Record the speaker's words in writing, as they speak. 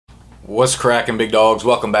What's cracking, big dogs?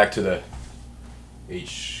 Welcome back to the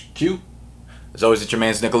HQ. As always, it's your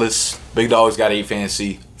man's Nicholas. Big dogs got to eat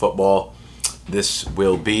fantasy football. This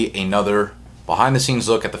will be another behind-the-scenes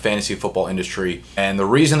look at the fantasy football industry. And the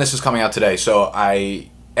reason this is coming out today, so I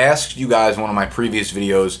asked you guys in one of my previous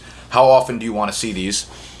videos, how often do you want to see these?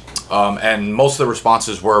 And most of the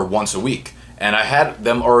responses were once a week. And I had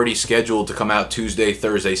them already scheduled to come out Tuesday,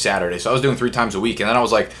 Thursday, Saturday. So I was doing 3 times a week. And then I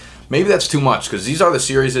was like, maybe that's too much because these are the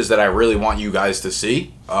series that I really want you guys to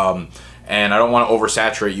see. And I don't want to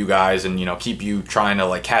oversaturate you guys and, keep you trying to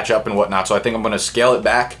like catch up and whatnot. So I think I'm going to scale it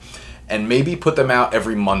back and maybe put them out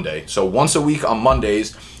every Monday. So once a week on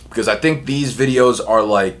Mondays, because I think these videos are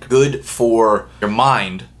like good for your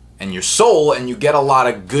mind and your soul, and you get a lot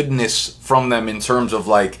of goodness from them in terms of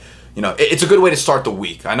like, it's a good way to start the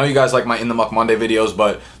week. I know you guys like my In the Muck Monday videos,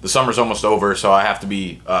 but the summer's almost over, so I have to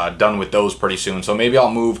be done with those pretty soon. So maybe I'll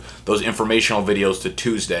move those informational videos to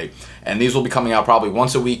Tuesday. And these will be coming out probably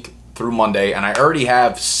once a week through Monday, and I already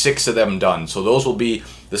have 6 of them done. So those will be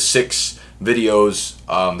the 6 videos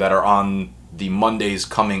that are on the Mondays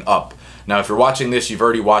coming up. Now, if you're watching this, you've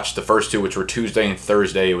already watched the first 2, which were Tuesday and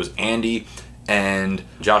Thursday. It was Andy and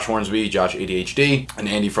Josh Hornsby, Josh ADHD, and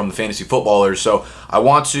Andy from the Fantasy Footballers. So I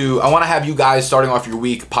want to have you guys starting off your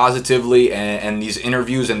week positively, and these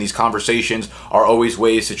interviews and these conversations are always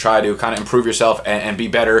ways to try to kind of improve yourself and be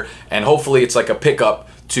better, and hopefully it's like a pickup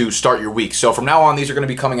to start your week. So from now on, these are going to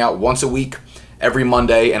be coming out once a week, every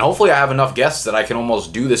Monday, and hopefully I have enough guests that I can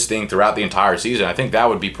almost do this thing throughout the entire season. I think that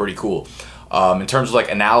would be pretty cool. In terms of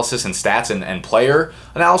like analysis and stats and player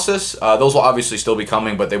analysis, those will obviously still be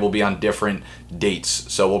coming, but they will be on different dates.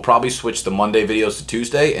 So we'll probably switch the Monday videos to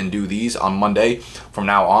Tuesday and do these on Monday from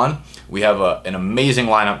now on. We have an amazing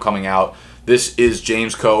lineup coming out. This is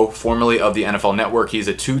James Koh, formerly of the NFL Network. He's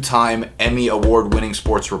a 2-time Emmy Award-winning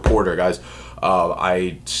sports reporter, guys.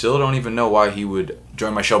 I still don't even know why he would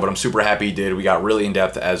join my show, but I'm super happy he did. We got really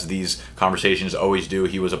in-depth, as these conversations always do.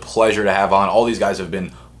 He was a pleasure to have on. All these guys have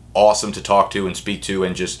been awesome to talk to and speak to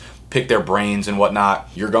and just pick their brains and whatnot.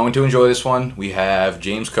 You're going to enjoy this one. We have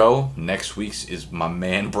James Koh. Next week's is my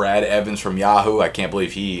man Brad Evans from Yahoo. I can't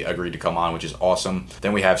believe he agreed to come on, which is awesome.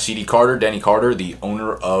 Then we have CD Carter, Denny Carter, the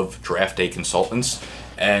owner of Draft Day Consultants.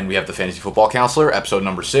 And we have the Fantasy Football Counselor, episode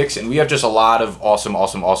number 6. And we have just a lot of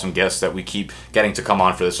awesome guests that we keep getting to come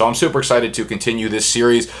on for this. So I'm super excited to continue this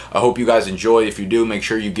series. I hope you guys enjoy. If you do, make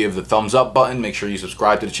sure you give the thumbs up button. Make sure you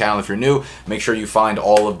subscribe to the channel if you're new. Make sure you find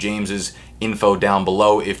all of James's info down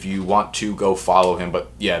below if you want to go follow him.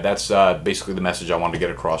 But yeah, that's basically the message I wanted to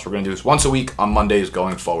get across. We're going to do this once a week on Mondays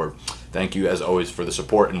going forward. Thank you, as always, for the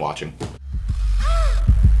support and watching.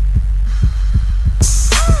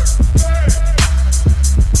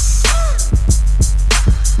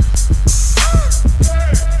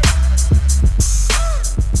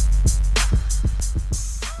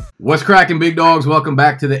 What's cracking, big dogs? Welcome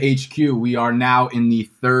back to the HQ. We are now in the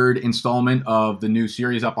 3rd installment of the new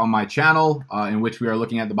series up on my channel, in which we are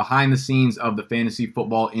looking at the behind the scenes of the fantasy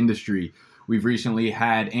football industry. We've recently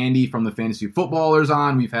had Andy from the Fantasy Footballers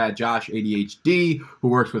on. We've had Josh ADHD, who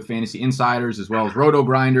works with Fantasy Insiders as well as Roto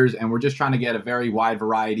Grinders, and we're just trying to get a very wide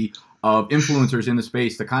variety of influencers in the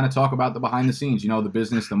space to kind of talk about the behind the scenes, the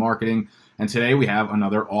business, the marketing. And today we have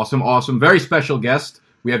another awesome, very special guest.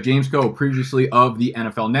 We have James Koh, previously of the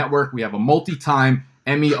NFL Network. We have a multi-time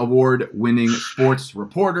Emmy Award-winning sports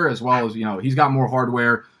reporter, as well as, he's got more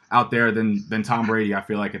hardware out there than Tom Brady, I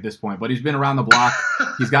feel like, at this point. But he's been around the block.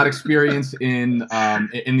 He's got experience in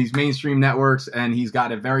these mainstream networks, and he's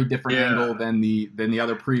got a very different angle than the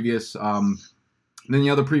other previous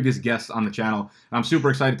guests on the channel. And I'm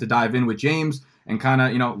super excited to dive in with James and kind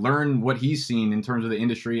of, learn what he's seen in terms of the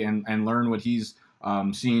industry and learn what he's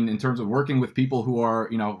seen in terms of working with people who are,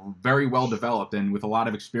 very well developed and with a lot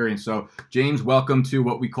of experience. So, James, welcome to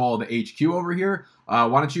what we call the HQ over here. Why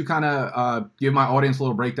don't you kind of give my audience a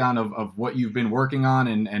little breakdown of what you've been working on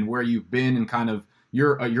and where you've been and kind of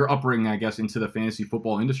your upbringing, I guess, into the fantasy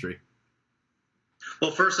football industry.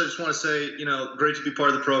 Well, first, I just want to say, great to be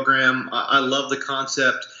part of the program. I love the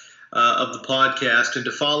concept of the podcast, and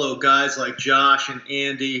to follow guys like Josh and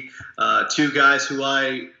Andy, 2 guys who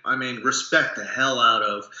I respect the hell out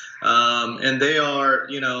of, and they are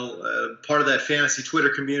part of that fantasy Twitter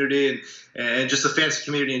community and just the fantasy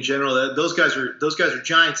community in general. Those guys are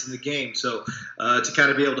giants in the game. So to kind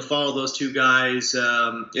of be able to follow those 2 guys,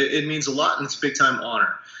 it means a lot, and it's a big time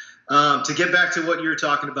honor. To get back to what you're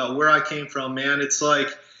talking about, where I came from, man, it's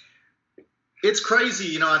like, it's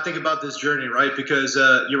crazy, I think about this journey, right? Because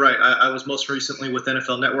you're right. I was most recently with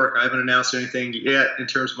NFL Network. I haven't announced anything yet in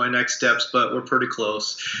terms of my next steps, but we're pretty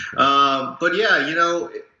close. But yeah,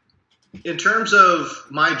 In terms of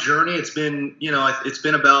my journey, it's been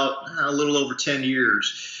about a little over 10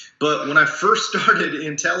 years. But when I first started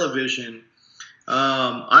in television,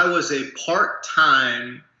 I was a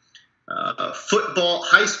part-time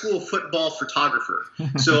high school football photographer.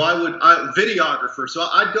 So videographer. So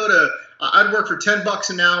I'd work for $10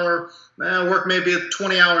 an hour, work maybe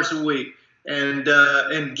 20 hours a week, and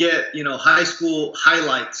get high school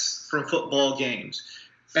highlights from football games.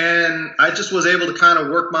 And I just was able to kind of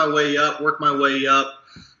work my way up,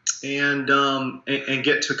 and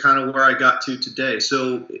get to kind of where I got to today.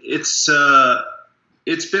 So it's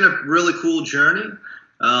been a really cool journey,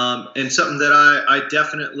 and something that I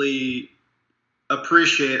definitely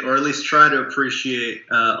appreciate, or at least try to appreciate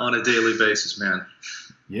on a daily basis, man.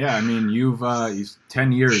 Yeah, I mean, you've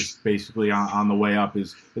 10 years basically on the way up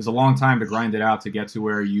is a long time to grind it out to get to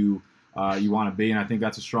where you want to be, and I think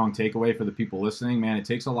that's a strong takeaway for the people listening. Man, it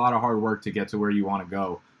takes a lot of hard work to get to where you want to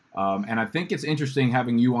go, and I think it's interesting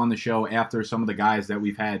having you on the show after some of the guys that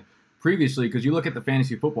we've had previously, because you look at the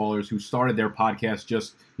fantasy footballers who started their podcast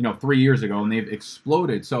just 3 years ago, and they've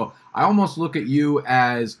exploded. So I almost look at you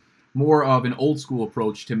as more of an old school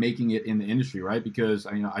approach to making it in the industry, right? Because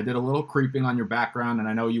I did a little creeping on your background, and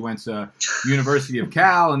I know you went to University of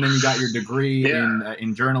Cal, and then you got your degree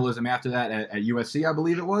in journalism after that at USC, I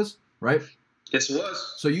believe it was, right? Yes, it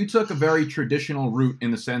was. So you took a very traditional route in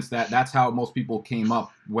the sense that that's how most people came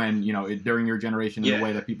up when, during your generation, in the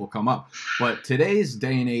way that people come up. But today's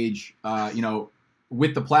day and age,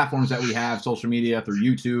 with the platforms that we have, social media, through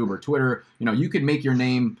YouTube or Twitter, you could make your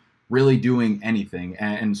name really doing anything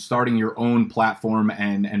and starting your own platform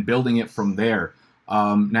and building it from there.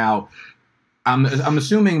 Now, I'm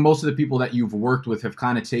assuming most of the people that you've worked with have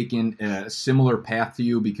kind of taken a similar path to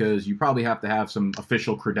you, because you probably have to have some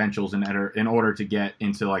official credentials in order to get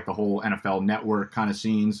into like the whole NFL network kind of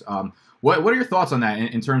scenes. What are your thoughts on that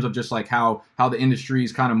in terms of just like how the industry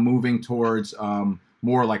is kind of moving towards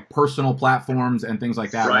more like personal platforms and things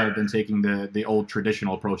like that, right, rather than taking the old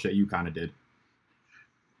traditional approach that you kind of did?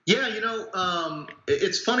 Yeah,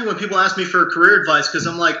 it's funny when people ask me for career advice, because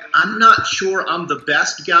I'm like, I'm not sure I'm the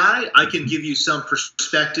best guy. I can give you some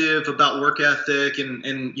perspective about work ethic and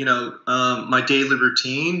my daily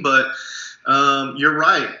routine, but you're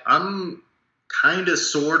right. I'm kind of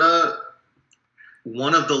sort of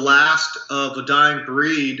one of the last of a dying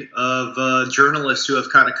breed of journalists who have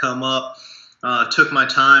kind of come up, took my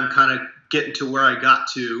time kind of getting to where I got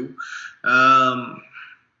to.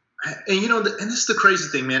 And this is the crazy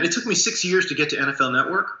thing, man. It took me 6 years to get to NFL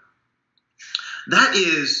Network. That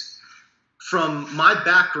is, from my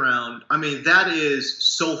background, that is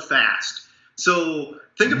so fast. So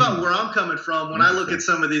think about where I'm coming from when I look at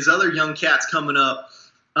some of these other young cats coming up,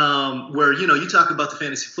 where, you talk about the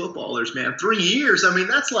fantasy footballers, man. 3 years,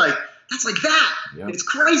 that's like that. Yep. It's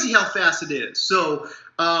crazy how fast it is. So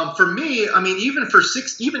for me,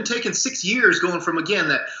 even taking 6 years, going from, again,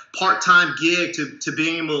 that part-time gig to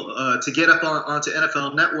being able to get up onto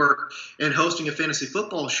NFL Network and hosting a fantasy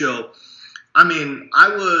football show,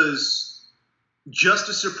 I was just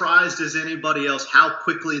as surprised as anybody else how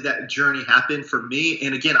quickly that journey happened for me.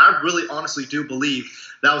 And again, I really honestly do believe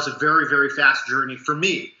that was a very, very fast journey for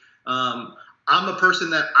me. I'm a person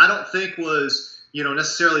that I don't think was,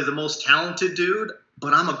 necessarily the most talented dude,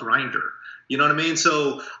 but I'm a grinder. You know what I mean?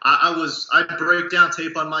 So I'd break down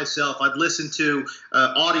tape on myself. I'd listen to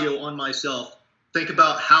audio on myself, think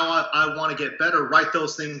about how I want to get better, write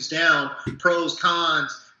those things down, pros,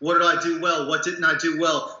 cons, what did I do well, what didn't I do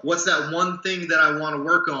well, what's that one thing that I want to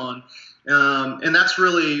work on? And that's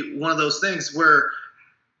really one of those things where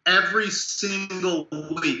every single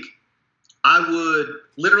week I would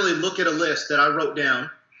literally look at a list that I wrote down.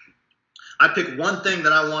 I pick one thing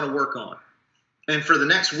that I want to work on. And for the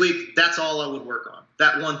next week, that's all I would work on,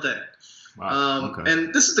 that one thing. Wow. Okay.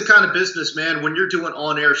 And this is the kind of business, man, when you're doing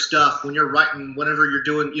on-air stuff, when you're writing, whenever you're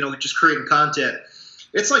doing, just creating content,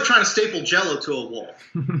 it's like trying to staple Jell-O to a wall.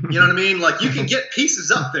 You know what I mean? Like, you can get pieces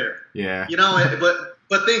up there. Yeah.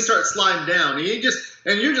 But things start sliding down. And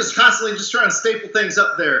you're just constantly just trying to staple things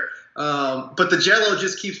up there. But the Jell-O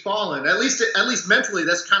just keeps falling. At least mentally,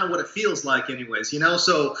 that's kind of what it feels like anyways,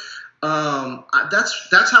 So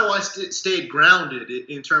that's how I stayed grounded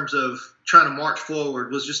in terms of trying to march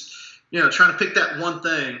forward, was just, trying to pick that one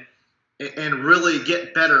thing and really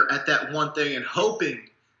get better at that one thing and hoping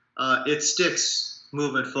it sticks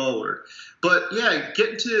moving forward. But yeah,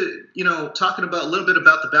 getting to, talking about a little bit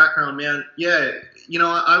about the background, man. Yeah.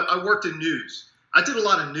 I worked in news. I did a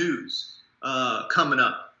lot of news coming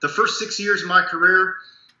up. The first 6 years of my career,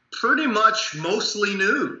 pretty much mostly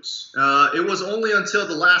news. It was only until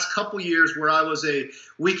the last couple years where I was a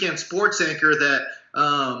weekend sports anchor that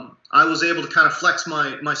I was able to kind of flex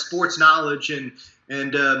my sports knowledge and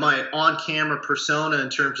my on-camera persona in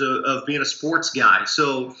terms of being a sports guy.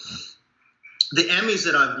 So the Emmys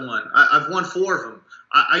that I've won 4 of them.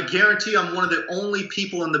 I guarantee I'm one of the only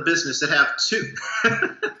people in the business that have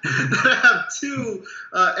 2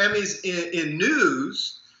 Emmys in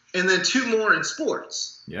news, and then 2 more in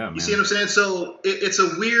sports. Yeah, man. You see what I'm saying? So it's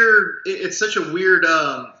such a weird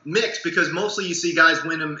mix, because mostly you see guys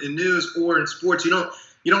win them in news or in sports. You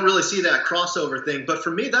don't really see that crossover thing. But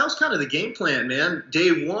for me, that was kind of the game plan, man.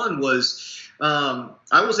 Day one was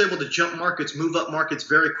I was able to jump markets, move up markets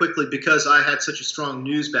very quickly because I had such a strong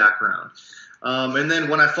news background. And then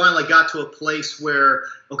when I finally got to a place where,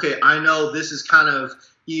 okay, I know this is kind of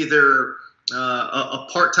either a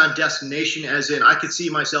part-time destination, as in I could see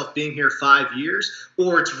myself being here 5 years,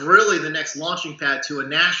 or it's really the next launching pad to a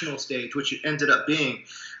national stage, which it ended up being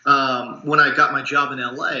when I got my job in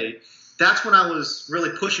LA. That's when I was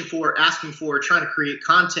really pushing for, asking for, trying to create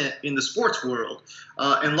content in the sports world.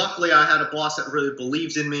 And luckily I had a boss that really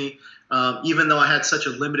believes in me, even though I had such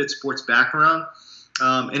a limited sports background.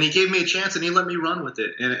 And he gave me a chance, and he let me run with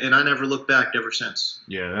it. And I never looked back ever since.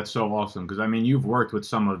 Yeah, that's so awesome. Because, I mean, you've worked with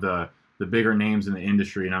some of the bigger names in the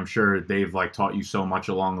industry, and I'm sure they've, like, taught you so much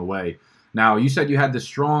along the way. Now, you said you had this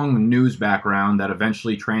strong news background that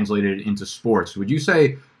eventually translated into sports. Would you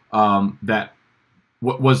say that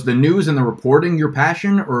was the news and the reporting your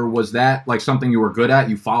passion, or was that, like, something you were good at,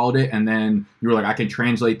 you followed it, and then you were like, I can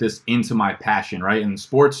translate this into my passion, right? And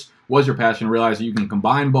sports was your passion, realize that you can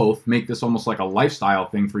combine both, make this almost like a lifestyle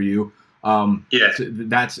thing for you. Yeah.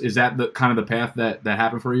 Is that the kind of the path that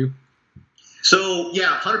happened for you? So,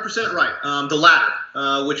 yeah, 100% right. The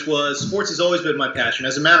latter, which was sports has always been my passion.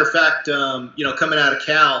 As a matter of fact, coming out of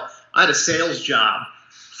Cal, I had a sales job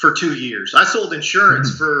for 2 years. I sold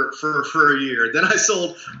insurance for a year. Then I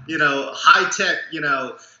sold, high-tech,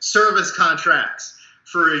 service contracts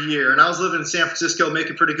for a year. And I was living in San Francisco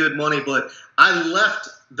making pretty good money, but I left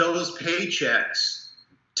those paychecks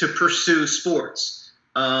to pursue sports.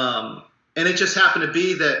 And it just happened to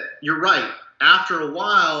be that, you're right, after a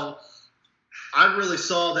while, I really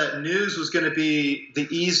saw that news was going to be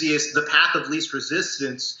the path of least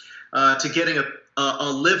resistance to getting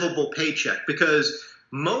a livable paycheck. Because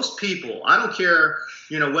most people, I don't care,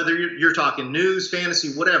 whether you're talking news,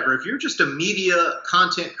 fantasy, whatever, if you're just a media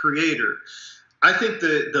content creator, I think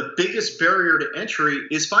the biggest barrier to entry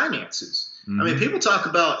is finances. I mean, people talk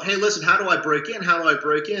about, hey, listen, how do I break in? How do I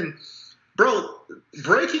break in? Bro,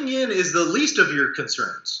 breaking in is the least of your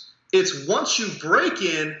concerns. It's once you break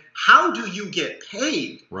in, how do you get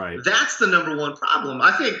paid? Right. That's the number one problem.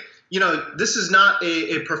 I think, this is not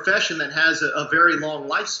a profession that has a very long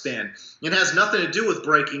lifespan. It has nothing to do with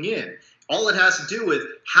breaking in. All it has to do with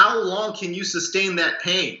how long can you sustain that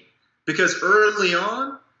pain? Because early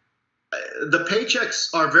on, the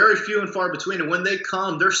paychecks are very few and far between, and when they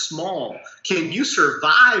come, they're small. Can you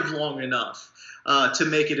survive long enough to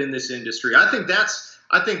make it in this industry? I think that's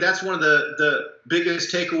one of the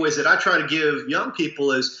biggest takeaways that I try to give young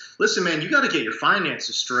people is, listen, man, you got to get your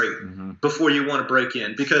finances straight before you want to break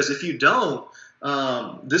in, because if you don't,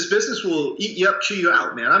 this business will eat you up, chew you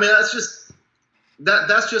out, man. I mean, that's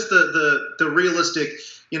just the realistic,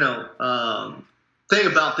 thing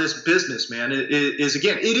about this business, man, is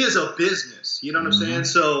again, it is a business. You know what I'm saying?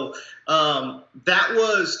 So that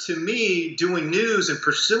was, to me, doing news and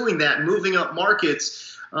pursuing that, moving up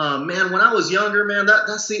markets. Man, when I was younger, man,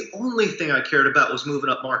 that's the only thing I cared about was moving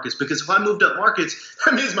up markets, because if I moved up markets,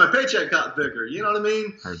 that means my paycheck got bigger. You know what I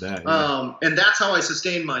mean? Heard that. Yeah. And that's how I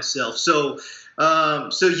sustained myself. So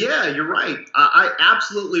yeah, you're right. I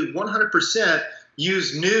absolutely 100%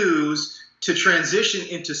 use news to transition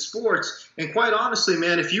into sports. And quite honestly,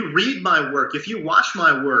 man, if you read my work, if you watch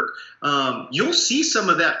my work, you'll see some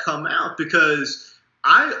of that come out, because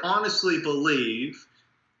I honestly believe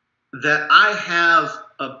that I have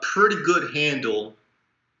a pretty good handle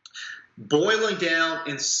boiling down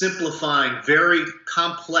and simplifying very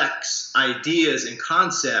complex ideas and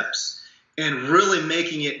concepts and really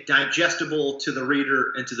making it digestible to the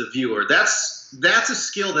reader and to the viewer. That's a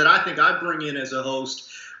skill that I think I bring in as a host,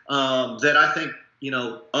 that I think,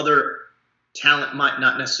 other talent might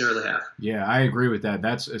not necessarily have. Yeah, I agree with that.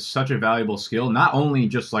 That's such a valuable skill, not only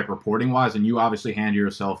just like reporting wise, and you obviously handle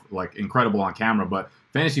yourself like incredible on camera, but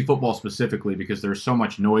fantasy football specifically, because there's so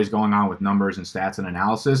much noise going on with numbers and stats and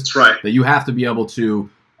analysis. That's right. That you have to be able to,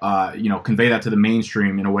 convey that to the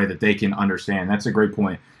mainstream in a way that they can understand. That's a great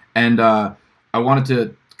point. And I wanted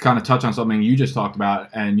to kind of touch on something you just talked about,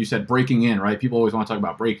 and you said breaking in, right? People always want to talk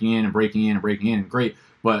about breaking in and breaking in and breaking in, and great.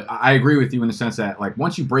 But I agree with you in the sense that, like,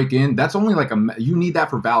 once you break in, that's only like you need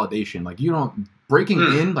that for validation. Like, you don't breaking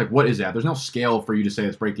in, like, what is that? There's no scale for you to say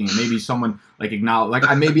it's breaking in. Maybe someone like acknowledge,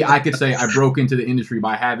 like maybe I could say I broke into the industry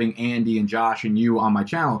by having Andy and Josh and you on my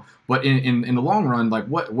channel. But in the long run, like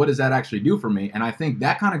what does that actually do for me? And I think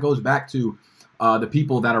that kind of goes back to the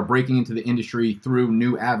people that are breaking into the industry through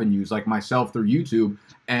new avenues, like myself through YouTube.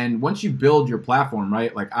 And once you build your platform,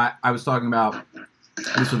 right? Like I was talking about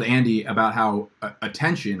this with Andy about how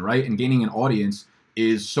attention, right, and gaining an audience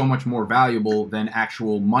is so much more valuable than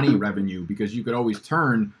actual money revenue, because you could always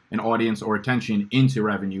turn an audience or attention into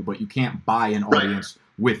revenue, but you can't buy an audience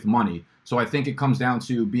with money. So I think it comes down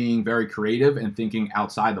to being very creative and thinking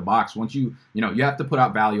outside the box. Once you have to put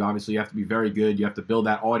out value. Obviously, you have to be very good. You have to build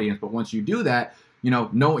that audience. But once you do that,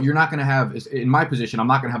 no, you're not going to have, in my position, I'm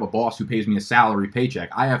not going to have a boss who pays me a salary paycheck.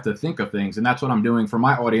 I have to think of things, and that's what I'm doing for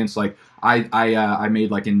my audience. Like I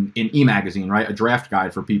made like an e-magazine, right, a draft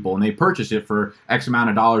guide for people, and they purchase it for X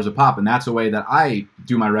amount of dollars a pop, and that's a way that I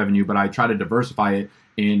do my revenue, but I try to diversify it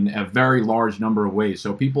in a very large number of ways.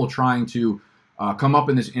 So people trying to come up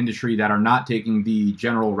in this industry that are not taking the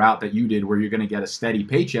general route that you did, where you're going to get a steady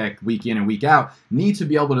paycheck week in and week out, need to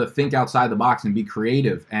be able to think outside the box and be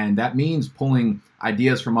creative. And that means pulling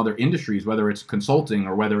ideas from other industries, whether it's consulting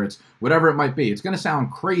or whether it's whatever it might be. It's going to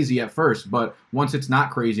sound crazy at first, but once it's not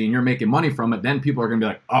crazy and you're making money from it, then people are going to be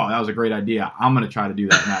like, oh, that was a great idea. I'm going to try to do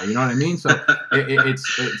that now. You know what I mean? So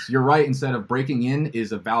it's you're right. Instead of breaking in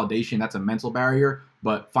is a validation, that's a mental barrier,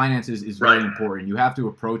 but finances is very important. You have to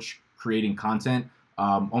approach creating content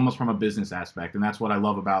almost from a business aspect, and that's what I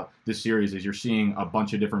love about this series is you're seeing a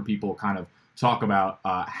bunch of different people kind of talk about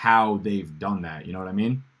how they've done that. You know what I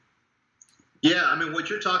mean? Yeah, I mean, what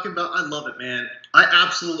you're talking about, I love it, man. I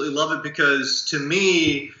absolutely love it, because to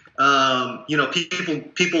me,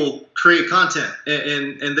 people create content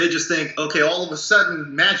and they just think, okay, all of a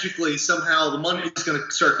sudden, magically, somehow the money is going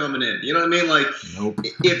to start coming in. You know what I mean? Like, nope.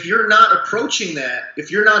 If you're not approaching that,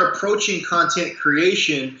 if you're not approaching content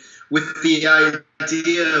creation with the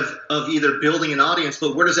idea of either building an audience,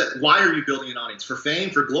 but why are you building an audience? For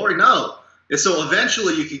fame, for glory? No. And so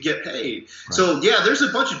eventually you could get paid. Right. So yeah, there's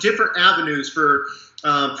a bunch of different avenues for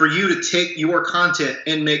you to take your content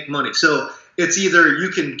and make money. So it's either you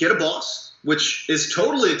can get a boss, which is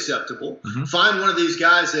totally acceptable. Mm-hmm. Find one of these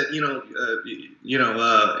guys that,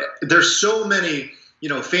 there's so many,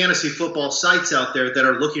 fantasy football sites out there that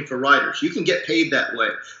are looking for writers. You can get paid that way.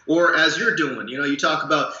 Or as you're doing, you talk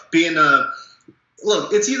about being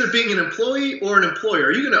look, it's either being an employee or an employer.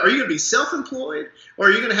 Are you gonna be self-employed, or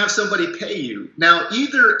are you gonna have somebody pay you? Now,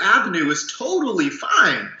 either avenue is totally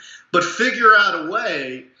fine, but figure out a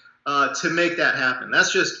way to make that happen.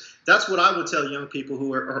 That's what I would tell young people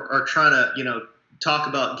who are trying to talk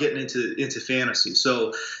about getting into fantasy.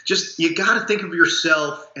 So just, you got to think of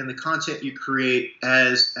yourself and the content you create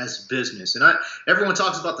as business. And everyone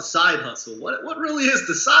talks about the side hustle. What really is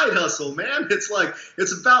the side hustle, man? It's like,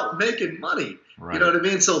 it's about making money. Right. You know what I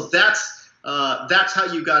mean? So that's how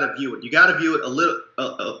you got to view it. You got to view it a little.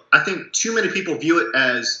 I think too many people view it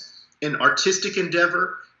as an artistic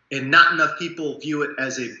endeavor, and not enough people view it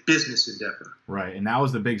as a business endeavor. Right, and that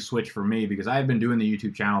was the big switch for me, because I had been doing the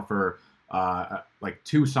YouTube channel for like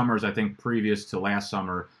 2 summers, I think, previous to last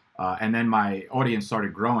summer. And then my audience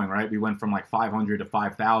started growing, right? We went from like 500 to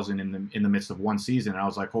 5,000 in the midst of one season. And I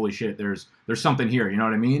was like, holy shit, there's something here. You know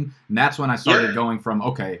what I mean? And that's when I started going from,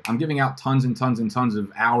 okay, I'm giving out tons and tons and tons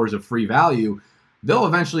of hours of free value. They'll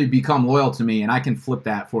eventually become loyal to me, and I can flip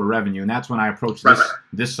that for revenue. And that's when I approached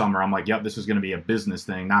this summer. I'm like, yep, this is going to be a business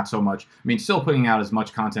thing, not so much. I mean, still putting out as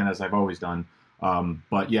much content as I've always done.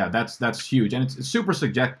 But yeah, that's huge, and it's super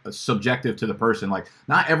subjective to the person. Like,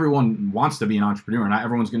 not everyone wants to be an entrepreneur. Not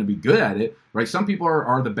everyone's going to be good at it, right? Some people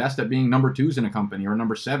are the best at being number 2s in a company, or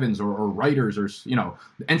number 7s, or writers, or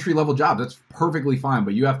entry-level jobs. That's perfectly fine,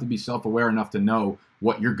 but you have to be self-aware enough to know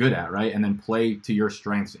what you're good at, right? And then play to your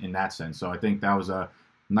strengths in that sense. So I think that was a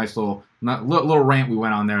nice little rant we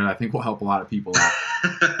went on there that I think will help a lot of people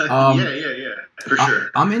out. Yeah, for sure.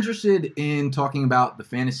 I'm interested in talking about the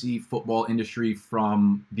fantasy football industry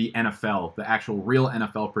from the NFL, the actual real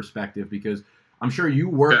NFL perspective, because I'm sure you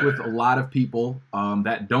work with a lot of people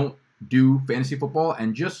that don't do fantasy football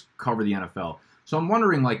and just cover the NFL. So I'm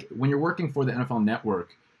wondering, like, when you're working for the NFL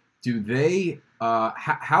Network, do they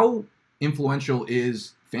how influential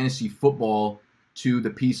is fantasy football to the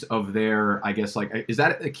piece of their, I guess, like, is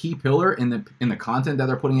that a key pillar in the content that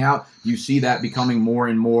they're putting out? Do you see that becoming more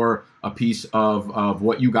and more a piece of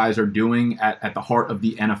what you guys are doing at the heart of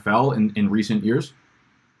the NFL in recent years?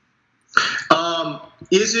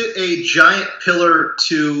 Is it a giant pillar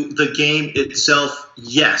to the game itself?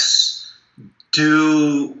 Yes.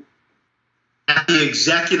 At the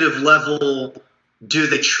executive level, Do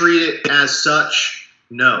they treat it as such?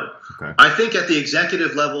 No. Okay. I think at the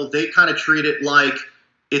executive level, they kind of treat it like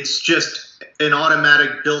it's just an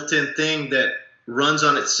automatic built-in thing that runs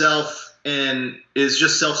on itself and is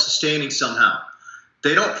just self-sustaining somehow.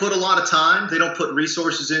 They don't put a lot of time. They don't put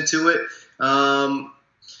resources into it.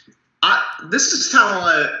 This is how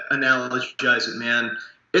I analogize it, man.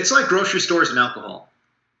 It's like grocery stores and alcohol.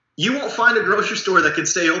 You won't find a grocery store that can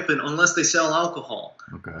stay open unless they sell alcohol.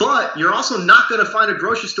 Okay. But you're also not going to find a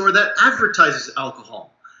grocery store that advertises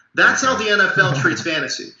alcohol. That's how the NFL treats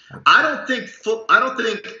fantasy. I don't think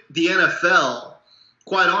the NFL,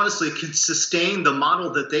 quite honestly, can sustain the model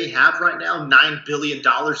that they have right now, $9 billion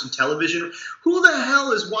in television. Who the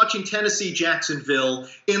hell is watching Tennessee Jacksonville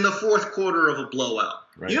in the fourth quarter of a blowout?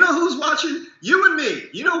 Right. You know who's watching? You and me.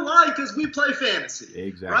 You know why? Because we play fantasy.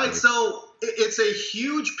 Exactly. Right? So it's a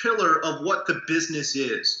huge pillar of what the business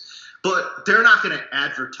is. But they're not going to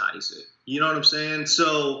advertise it. You know what I'm saying?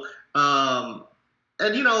 So, I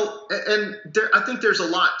think there's a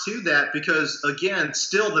lot to that because, again,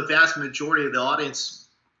 still the vast majority of the audience,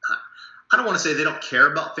 I don't want to say they don't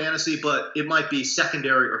care about fantasy, but it might be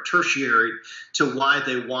secondary or tertiary to why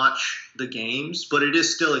they watch the games. But it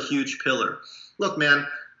is still a huge pillar. Look, man,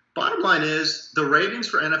 bottom line is the ratings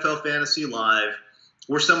for NFL Fantasy Live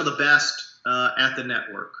were some of the best at the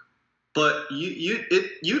network. But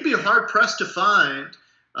you'd be hard-pressed to find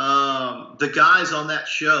the guys on that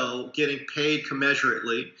show getting paid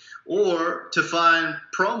commensurately or to find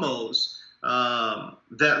promos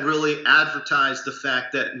that really advertise the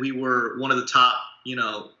fact that we were one of the top,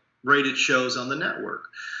 rated shows on the network.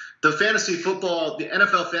 The fantasy football, the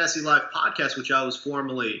NFL Fantasy Live podcast, which I was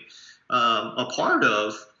formerly a part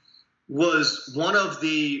of, was one of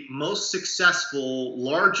the most successful,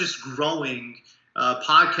 largest growing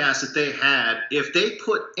podcasts that they had. If they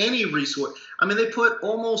put any resource, they put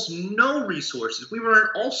almost no resources. We were an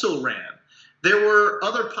also-ran. There were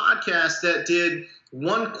other podcasts that did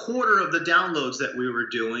 1/4 of the downloads that we were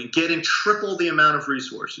doing, getting triple the amount of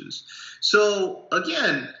resources. So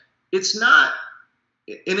again, it's not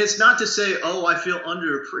to say, oh, I feel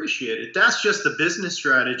underappreciated. That's just the business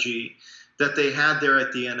strategy that they had there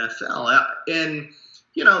at the NFL. And,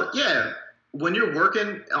 when you're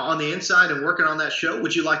working on the inside and working on that show,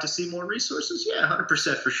 would you like to see more resources? Yeah,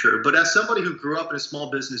 100% for sure. But as somebody who grew up in a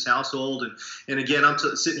small business household, and again, I'm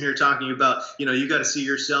sitting here talking to you about, you got to see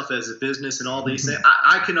yourself as a business and all these things,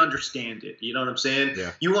 I can understand it. You know what I'm saying?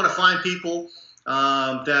 Yeah. You want to find people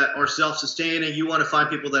that are self-sustaining. You want to find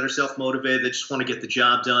people that are self-motivated, that just want to get the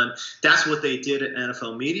job done. That's what they did at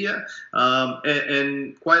NFL Media.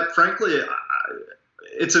 And quite frankly,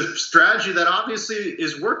 it's a strategy that obviously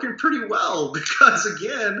is working pretty well because,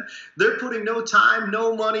 again, they're putting no time,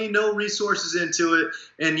 no money, no resources into it.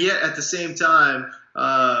 And yet at the same time,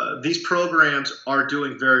 these programs are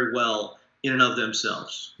doing very well in and of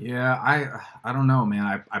themselves. Yeah, I don't know,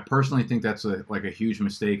 man. I personally think that's a huge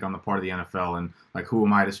mistake on the part of the NFL. And who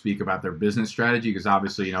am I to speak about their business strategy? Because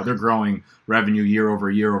obviously, they're growing revenue year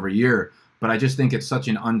over year over year. But I just think it's such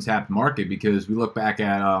an untapped market because we look back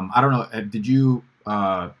at I don't know, did you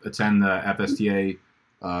attend the FSTA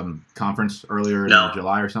conference earlier in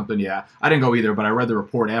July or something? Yeah, I didn't go either, but I read the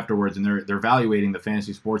report afterwards, and they're evaluating the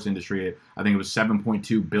fantasy sports industry at, I think it was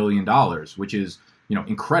 $7.2 billion, which is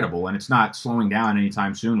incredible, and it's not slowing down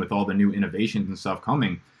anytime soon with all the new innovations and stuff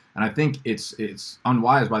coming. And I think it's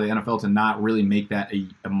unwise by the NFL to not really make that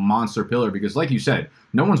a monster pillar because, like you said,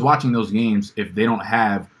 no one's watching those games if they don't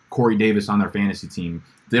have Corey Davis on their fantasy team.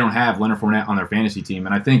 They don't have Leonard Fournette on their fantasy team,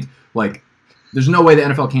 and I think there's no way the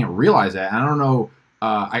NFL can't realize that. And I don't know.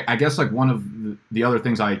 I guess one of the other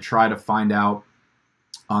things I try to find out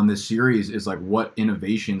on this series is what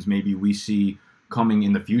innovations maybe we see coming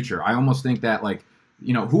in the future. I almost think that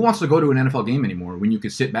who wants to go to an NFL game anymore when you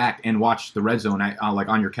could sit back and watch the Red Zone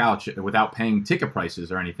on your couch without paying ticket prices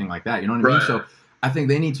or anything like that? You know what I mean? So I think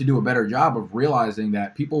they need to do a better job of realizing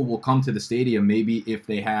that people will come to the stadium maybe if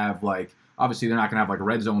they have obviously they're not going to have a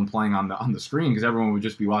Red Zone playing on the screen because everyone would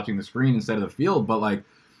just be watching the screen instead of the field. But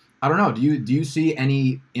I don't know. Do you see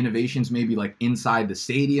any innovations maybe inside the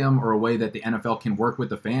stadium or a way that the NFL can work with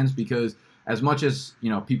the fans? Because as much as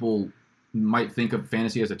people might think of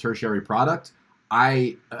fantasy as a tertiary product,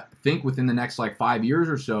 I think within the next 5 years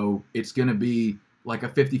or so, it's going to be a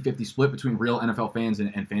 50-50 split between real NFL fans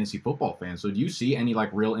and fantasy football fans. So do you see any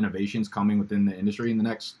real innovations coming within the industry in the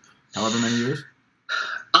next however many years?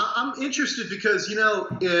 I'm interested because,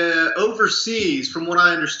 overseas, from what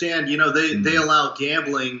I understand, they allow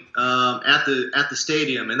gambling at the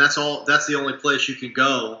stadium, and that's the only place you can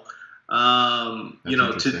go,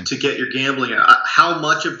 to get your gambling. How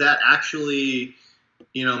much of that actually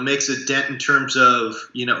makes a dent in terms of,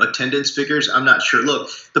 attendance figures. I'm not sure. Look,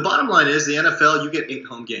 the bottom line is the NFL, you get 8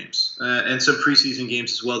 home games and some preseason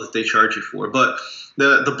games as well that they charge you for. But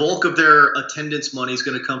the bulk of their attendance money is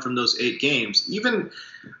going to come from those 8 games. The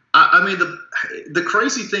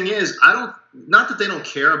crazy thing is, not that they don't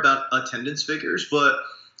care about attendance figures, but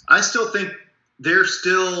I still think they're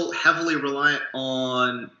still heavily reliant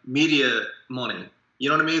on media money. You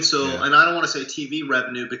know what I mean? So, Yeah. And I don't want to say TV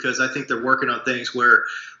revenue because I think they're working on things where,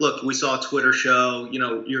 look, we saw a Twitter show,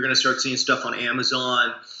 you're going to start seeing stuff on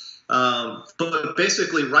Amazon. But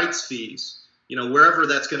basically rights fees, wherever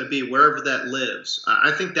that's going to be, wherever that lives.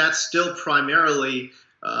 I think that's still primarily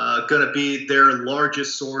going to be their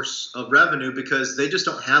largest source of revenue because they just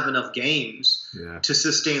don't have enough games to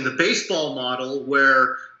sustain the baseball model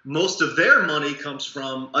where most of their money comes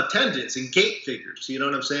from attendance and gate figures. You know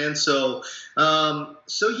what I'm saying? So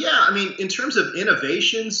yeah, I mean, in terms of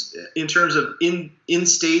innovations, in terms of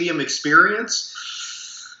in-stadium experience,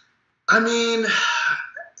 I mean,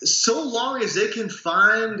 so long as they can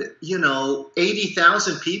find,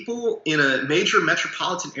 80,000 people in a major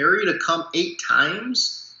metropolitan area to come 8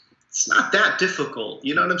 times, it's not that difficult.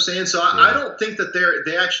 You know what I'm saying? So I don't think that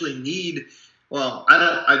they actually need. Well,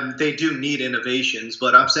 they do need innovations,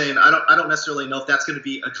 but I'm saying I don't necessarily know if that's going to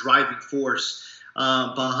be a driving force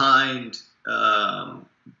behind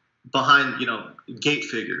gate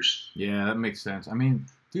figures. Yeah, that makes sense. I mean,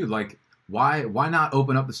 dude, like, why not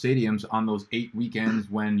open up the stadiums on those 8 weekends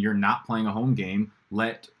when you're not playing a home game?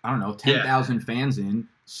 Let 10,000 fans in,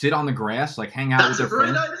 sit on the grass, like hang out with their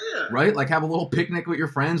friends. That's a great idea, right? Like have a little picnic with your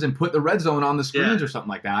friends and put the red zone on the screens or something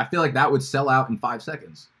like that. I feel like that would sell out in 5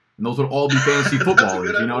 seconds. And those would all be fantasy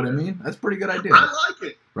footballers, you know what I mean? That's a pretty good idea. I like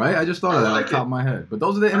it. Right? I just thought of that off the top of my head. But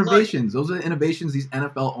those are the innovations. Those are the innovations these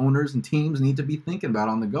NFL owners and teams need to be thinking about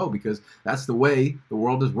on the go because that's the way the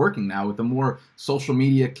world is working now. With the more social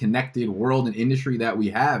media connected world and industry that we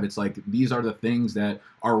have, it's like these are the things that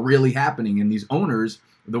are really happening. And these owners,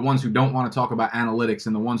 the ones who don't want to talk about analytics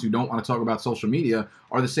and the ones who don't want to talk about social media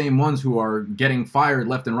are the same ones who are getting fired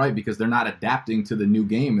left and right because they're not adapting to the new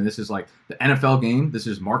game. And this is like the NFL game. This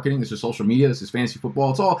is marketing. This is social media. This is fantasy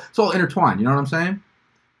football. It's all intertwined. You know what I'm saying?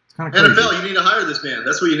 It's kind of crazy. NFL, you need to hire this man.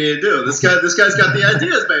 That's what you need to do. This guy's got the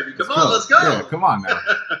ideas, baby. Come on, let's go. Yeah, come on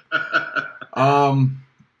now.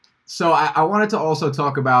 So I wanted to also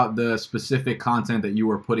talk about the specific content that you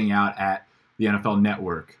were putting out at the NFL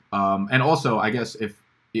Network. And also, I guess if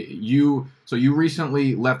you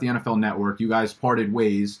recently left the NFL Network, you guys parted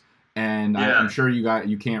ways, and I'm sure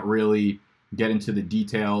you can't really get into the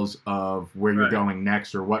details of where you're going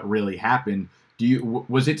next or what really happened.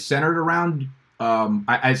 Was it centered around?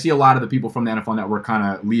 I see a lot of the people from the NFL Network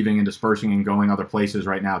kind of leaving and dispersing and going other places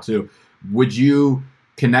right now too. Would you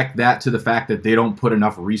connect that to the fact that they don't put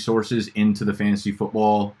enough resources into the fantasy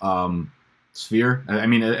football sphere? I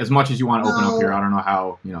mean, as much as you want to open up here, I don't know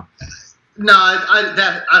how, No,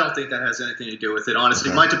 I don't think that has anything to do with it, honestly.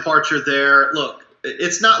 Okay. My departure there, look,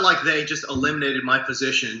 it's not like they just eliminated my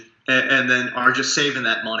position and then are just saving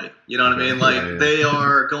that money. You know what I mean? Like, they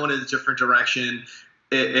are going in a different direction,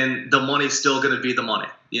 and the money's still going to be the money.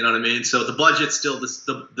 You know what I mean? So the budget's still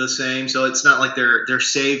the same. So it's not like they're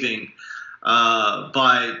saving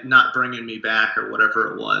by not bringing me back or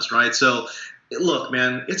whatever it was, right? So, look,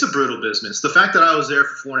 man, it's a brutal business. The fact that I was there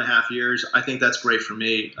for 4.5 years, I think that's great for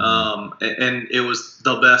me. And it was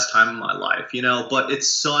the best time of my life, but it's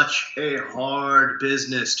such a hard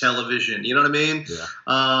business, television. You know what I mean?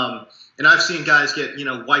 Yeah. And I've seen guys get,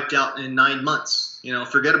 wiped out in 9 months.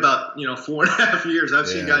 Forget about, 4.5 years. I've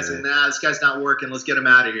seen guys say, nah, this guy's not working. Let's get him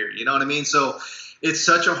out of here. You know what I mean? So it's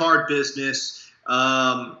such a hard business.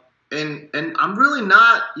 And I'm really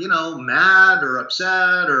not, mad or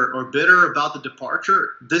upset or bitter about the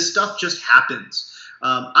departure. This stuff just happens.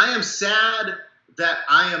 I am sad that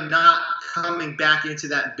I am not coming back into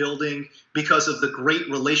that building because of the great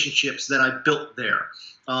relationships that I built there.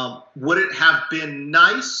 Would it have been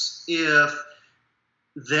nice if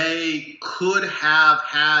they could have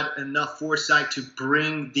had enough foresight to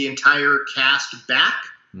bring the entire cast back?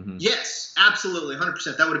 Mm-hmm. Yes, absolutely,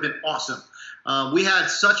 100%. That would have been awesome. We had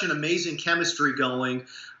such an amazing chemistry going.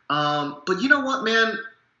 But you know what, man?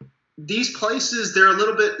 These places, they're a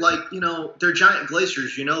little bit like, they're giant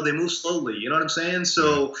glaciers, they move slowly. You know what I'm saying?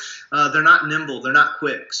 So they're not nimble. They're not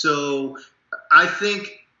quick. So I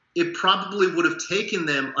think it probably would have taken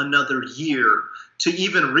them another year to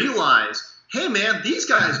even realize, hey, man, these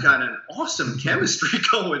guys got an awesome chemistry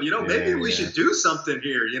going. Maybe we should do something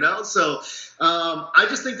here, So I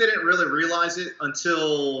just think they didn't really realize it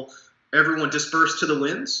until everyone dispersed to the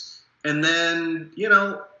winds. And then,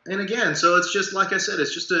 and again, so it's just like I said,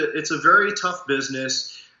 it's a very tough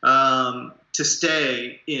business to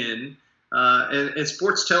stay in, and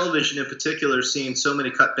sports television in particular is seeing so many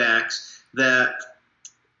cutbacks that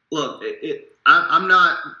look, I'm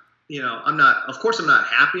not. Of course, I'm not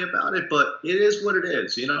happy about it, but it is what it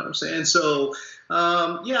is. You know what I'm saying? So,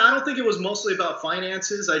 I don't think it was mostly about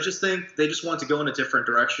finances. I just think they just want to go in a different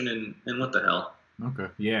direction, and what the hell. Okay.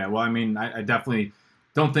 Yeah. Well, I mean, I definitely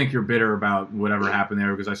don't think you're bitter about whatever happened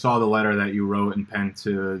there, because I saw the letter that you wrote and penned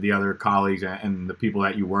to the other colleagues and the people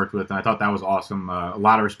that you worked with, and I thought that was awesome. A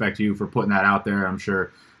lot of respect to you for putting that out there. I'm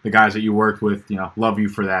sure the guys that you worked with, love you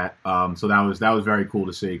for that. So that was very cool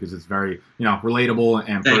to see, because it's very, relatable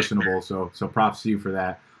and personable. So props to you for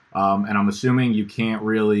that. And I'm assuming you can't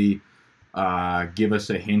really give us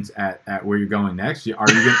a hint at where you're going next.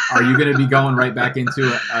 Are you gonna be going right back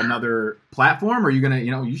into another platform? Or are you gonna,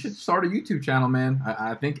 you should start a YouTube channel, man.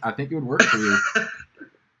 I think it would work for you.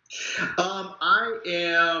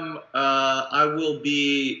 I will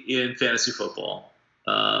be in fantasy football.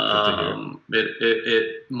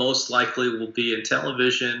 It most likely will be in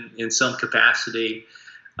television in some capacity.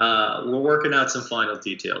 We're working out some final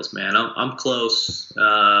details, man. I'm close.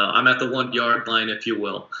 I'm at the 1 yard line, if you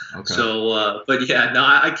will. Okay. So, but yeah, no,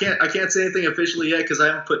 I can't say anything officially yet, because I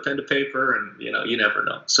haven't put pen to paper, and you never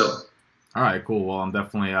know. So. All right, cool. Well, I'm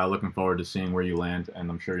definitely looking forward to seeing where you land, and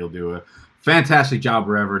I'm sure you'll do a fantastic job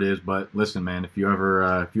wherever it is. But listen, man, if you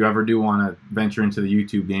ever do want to venture into the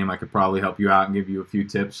YouTube game, I could probably help you out and give you a few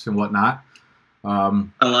tips and whatnot. I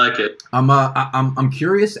like it. I'm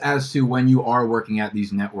curious as to when you are working at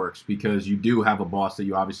these networks, because you do have a boss that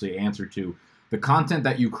you obviously answer to. The content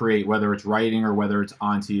that you create, whether it's writing or whether it's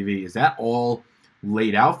on TV, is that all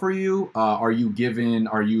laid out for you? Are you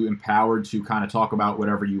empowered to kind of talk about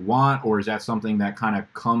whatever you want, or is that something that kind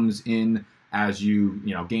of comes in as you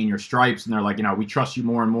gain your stripes, and they're like, we trust you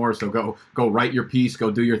more and more, so go write your piece, go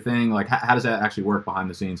do your thing? Like, how does that actually work behind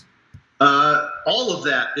the scenes? All of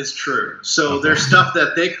that is true. So there's stuff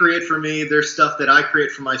that they create for me. There's stuff that I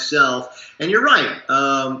create for myself. And you're right.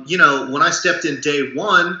 When I stepped in day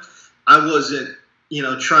one, I wasn't,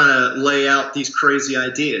 trying to lay out these crazy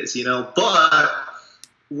ideas, but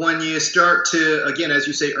when you start to, again, as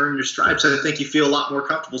you say, earn your stripes, I think you feel a lot more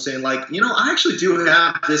comfortable saying, like, I actually do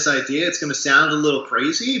have this idea. It's going to sound a little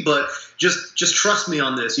crazy, but just trust me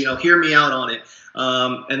on this, hear me out on it.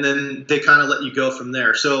 And then they kind of let you go from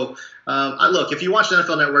there. So, look, if you watch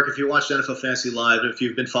NFL Network, if you watch NFL Fantasy Live, if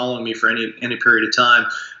you've been following me for any period of time,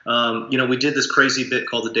 we did this crazy bit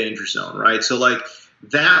called the Danger Zone, right? So, like,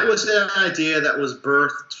 that was an idea that was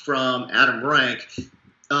birthed from Adam Rank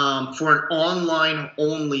for an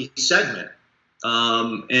online-only segment.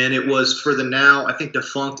 And it was for the now, I think,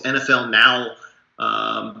 defunct NFL Now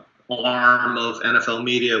arm of NFL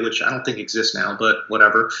Media, which I don't think exists now, but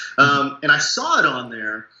whatever. And I saw it on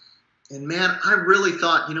there, and man, I really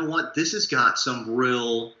thought, this has got some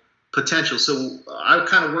real potential. So I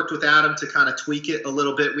kind of worked with Adam to kind of tweak it a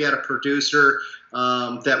little bit. We had a producer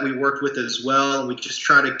that we worked with as well, and we just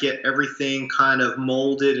try to get everything kind of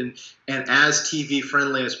molded and as TV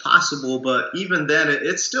friendly as possible. But even then,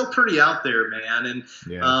 it's still pretty out there, man. And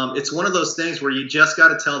it's one of those things where you just got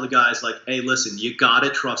to tell the guys, like, hey, listen, you got to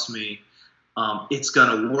trust me. It's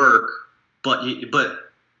going to work, but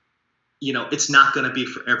it's not going to be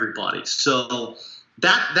for everybody. So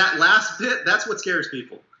that last bit, that's what scares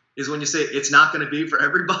people, is when you say it's not going to be for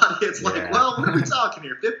everybody. It's like, well, what are we talking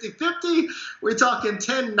here? 50-50? We're talking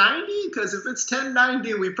 10-90? Because if it's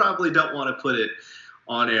 10-90, we probably don't want to put it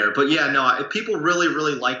on air. But yeah, no, people really,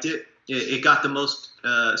 really liked it. It got the most,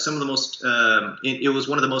 it was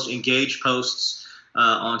one of the most engaged posts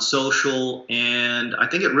on social, and I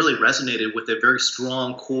think it really resonated with a very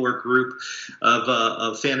strong core group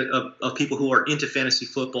of people who are into fantasy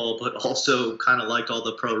football, but also kind of liked all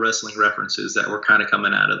the pro wrestling references that were kind of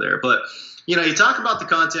coming out of there. But you talk about the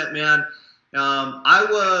content, man. I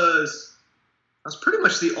was pretty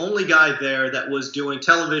much the only guy there that was doing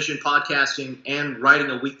television, podcasting, and writing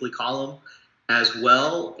a weekly column as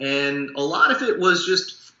well. And a lot of it was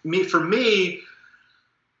just me. For me,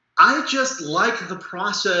 I just like the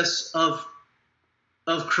process of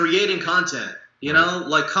creating content,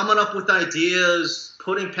 like coming up with ideas,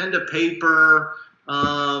 putting pen to paper,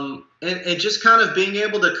 and just kind of being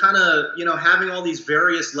able to kind of, having all these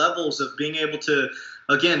various levels of being able to,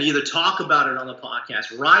 again, either talk about it on the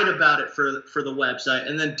podcast, write about it for the website,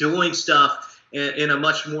 and then doing stuff in a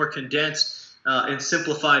much more condensed and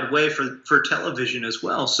simplified way for television as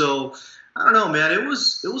well. So I don't know, man, it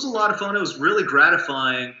was a lot of fun. It was really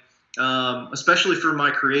gratifying. Especially for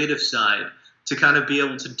my creative side, to kind of be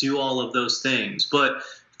able to do all of those things. But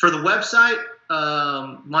for the website,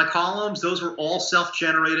 my columns, those were all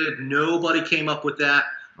self-generated. Nobody came up with that.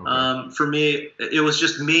 Okay. For me, it was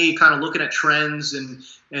just me kind of looking at trends and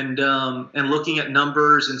looking at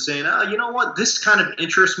numbers and saying, oh, you know what, this kind of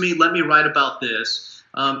interests me. Let me write about this.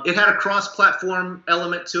 It had a cross-platform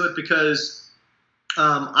element to it because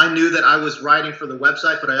I knew that I was writing for the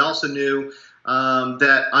website, but I also knew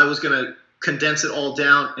that I was going to condense it all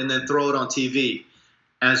down and then throw it on TV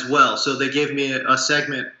as well. So they gave me a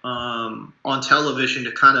segment on television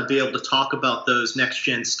to kind of be able to talk about those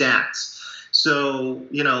next-gen stats. So,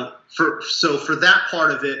 for that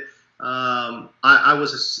part of it, I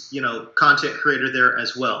was a content creator there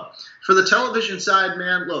as well. For the television side,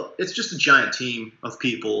 man, look, it's just a giant team of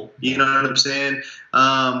people. You know what I'm saying?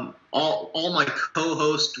 All my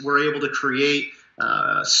co-hosts were able to create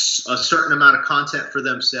a certain amount of content for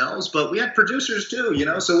themselves, but we had producers too.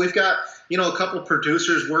 So we've got a couple of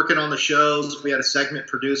producers working on the shows. We had a segment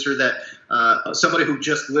producer that somebody who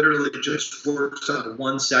literally just works on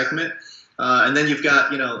one segment. And then you've got,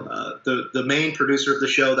 the main producer of the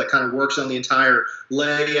show that kind of works on the entire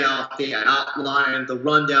layout, the outline, the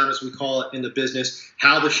rundown, as we call it in the business,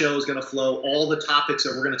 how the show is going to flow, all the topics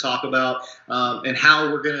that we're going to talk about, and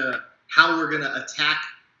how we're going to attack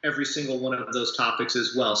every single one of those topics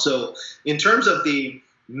as well. So in terms of the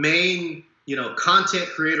main, content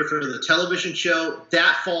creator for the television show,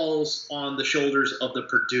 that falls on the shoulders of the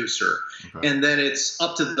producer. Okay. And then it's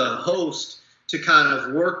up to the host to kind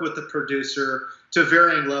of work with the producer to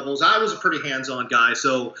varying levels. I was a pretty hands-on guy,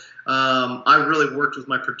 so I really worked with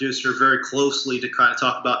my producer very closely to kind of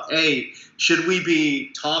talk about, hey, should we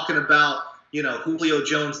be talking about, Julio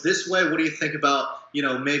Jones this way? What do you think about,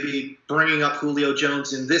 maybe bringing up Julio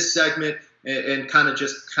Jones in this segment and kind of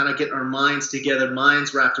getting our minds together,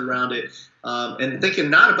 minds wrapped around it, and thinking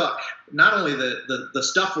not only the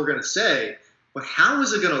stuff we're going to say, but how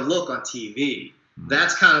is it going to look on TV?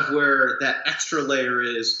 That's kind of where that extra layer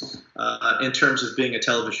is in terms of being a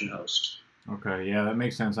television host. Okay, yeah, that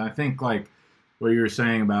makes sense. I think like what you were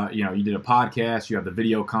saying about, you did a podcast, you have the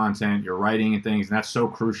video content, you're writing and things, and that's so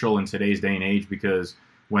crucial in today's day and age because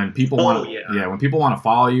when people want to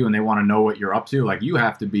follow you and they want to know what you're up to, like you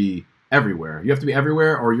have to be everywhere. You have to be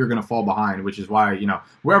everywhere or you're going to fall behind, which is why,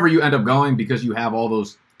 wherever you end up going, because you have all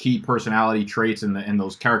those key personality traits and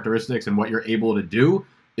those characteristics and what you're able to do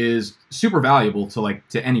is super valuable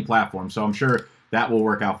to any platform. So I'm sure that will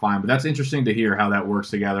work out fine. But that's interesting to hear how that works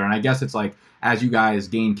together. And I guess it's like as you guys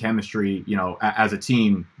gain chemistry, as a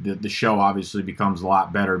team, the show obviously becomes a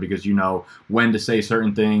lot better because you know when to say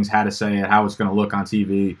certain things, how to say it, how it's going to look on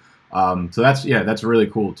TV. So that's really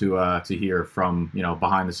cool to hear from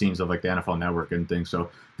behind the scenes of like the NFL Network and things. So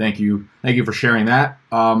thank you for sharing that.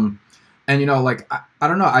 And I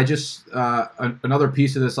don't know, I just another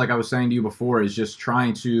piece of this, like I was saying to you before, is just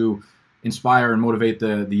trying to inspire and motivate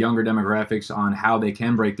the younger demographics on how they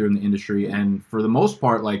can break through in the industry. And for the most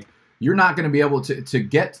part, like you're not going to be able to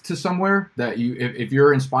get to somewhere that if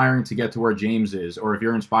you're inspiring to get to where James is, or if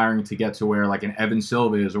you're inspiring to get to where like an Evan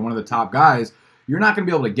Silva is, or one of the top guys, you're not going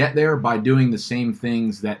to be able to get there by doing the same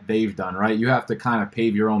things that they've done, right? You have to kind of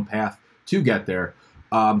pave your own path to get there.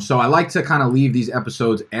 So I like to kind of leave these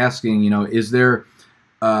episodes asking, is there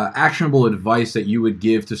actionable advice that you would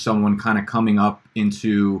give to someone kind of coming up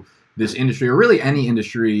into this industry, or really any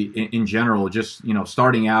industry in general, just,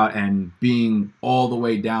 starting out and being all the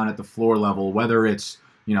way down at the floor level, whether it's,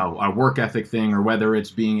 a work ethic thing or whether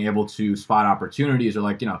it's being able to spot opportunities or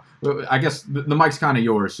like, I guess the mic's kind of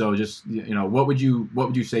yours. So just, what would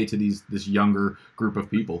you say to this younger group of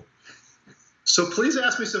people? So please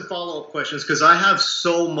ask me some follow-up questions because I have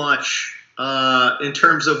so much in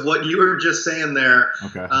terms of what you were just saying there.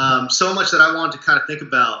 Okay. So much that I wanted to kind of think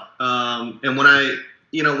about. And when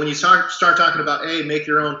when you start talking about, hey, make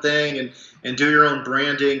your own thing and do your own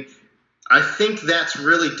branding, I think that's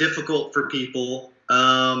really difficult for people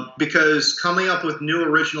because coming up with new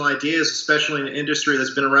original ideas, especially in an industry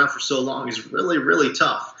that's been around for so long, is really, really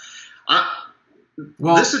tough.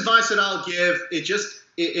 This advice that I'll give,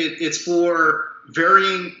 it's for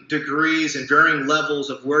varying degrees and varying levels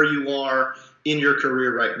of where you are in your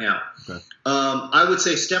career right now. Okay. I would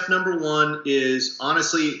say step number one is,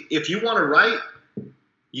 honestly, if you want to write,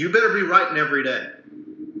 you better be writing every day.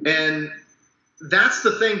 And that's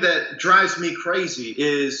the thing that drives me crazy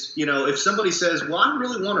is, if somebody says, well, I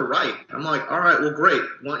really want to write. I'm like, all right, well, great.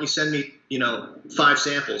 Why don't you send me, 5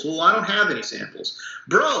 samples? Well, I don't have any samples.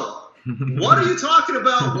 Bro, what are you talking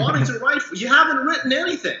about wanting to write? You haven't written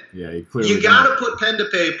anything. Yeah, you got to put pen to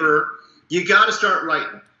paper. You got to start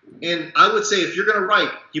writing. And I would say if you're going to write,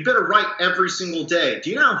 you better write every single day.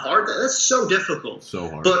 Do you know how hard that's so difficult? So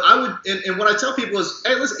hard. But I would, and what I tell people is,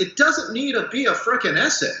 hey, listen, it doesn't need to be a freaking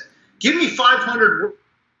essay. Give me 500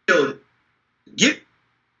 words. Give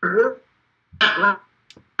me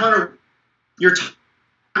 500 your time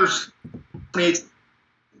needs.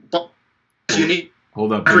 You need.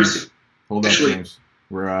 Hold up, James. Hold up, James.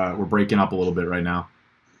 We're breaking up a little bit right now.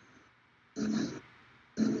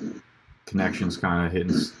 Connection's kind of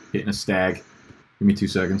hitting a stag. Give me 2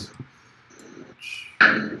 seconds.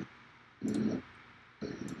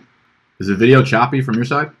 Is the video choppy from your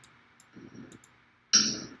side?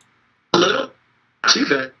 A little. Too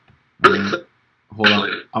bad. Hold on.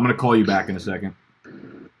 I'm gonna call you back in a second.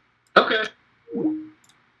 Okay.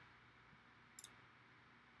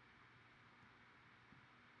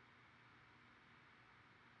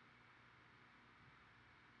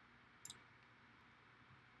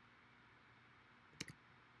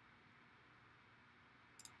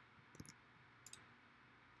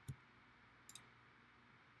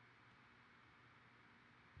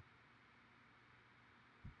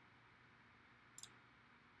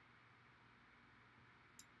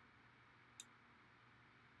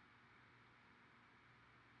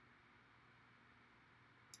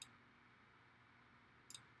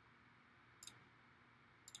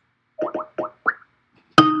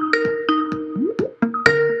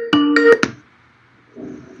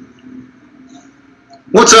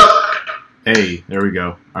 What's up? Hey, there we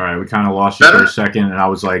go. All right, we kind of lost you for a second, and I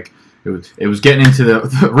was like, it was getting into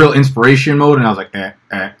the real inspiration mode, and I was like, I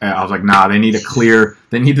was like, nah, they need this clear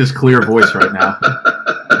voice right now.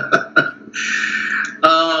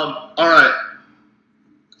 All right.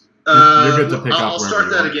 You're good to pick up. I'll start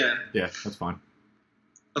that again. Yeah, that's fine.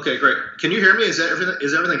 Okay, great. Can you hear me? Is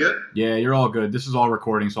everything good? Yeah, you're all good. This is all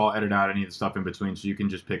recording, so I'll edit out any of the stuff in between, so you can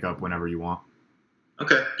just pick up whenever you want.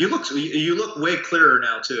 Okay. You look way clearer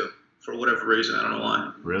now too, for whatever reason. I don't know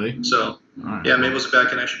why. Really? So, right, yeah, maybe it was a bad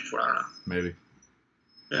connection before. I don't know. Maybe.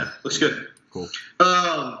 Yeah, looks good. Cool.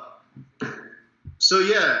 So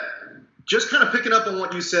yeah, just kind of picking up on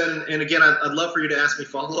what you said, and again, I'd love for you to ask me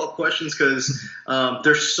follow-up questions because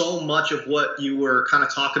there's so much of what you were kind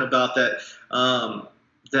of talking about that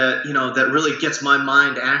that really gets my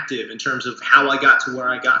mind active in terms of how I got to where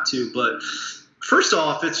I got to. But first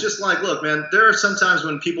off, it's just like, look, man, there are some times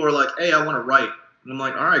when people are like, hey, I want to write. And I'm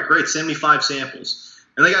like, all right, great, send me 5 samples.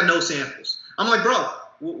 And they got no samples. I'm like, bro,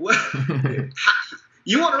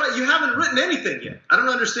 you want to write? You haven't written anything yet. I don't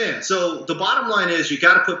understand. So the bottom line is you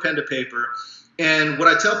got to put pen to paper. And what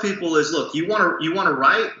I tell people is, look, you want to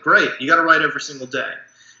write? Great. You got to write every single day.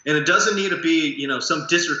 And it doesn't need to be, some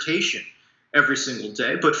dissertation every single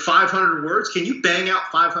day, but 500 words. Can you bang out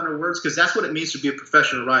 500 words? Because that's what it means to be a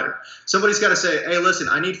professional writer. Somebody's got to say, hey, listen,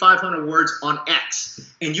 I need 500 words on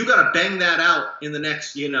X, and you got to bang that out in the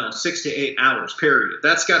next, 6 to 8 hours, period.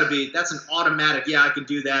 That's an automatic, yeah, I can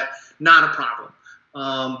do that, not a problem.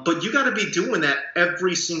 But you got to be doing that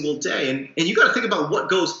every single day, and you got to think about what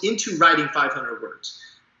goes into writing 500 words.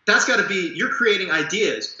 That's got to be, you're creating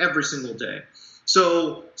ideas every single day.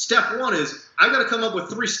 So step 1 is I got to come up with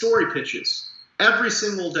 3 story pitches every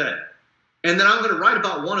single day. And then I'm going to write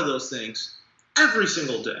about one of those things every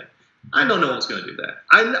single day. I know no one's going to do that.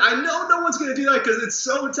 I know no one's going to do that because it's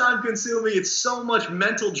so time consuming. It's so much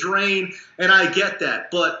mental drain. And I get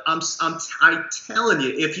that. But I'm telling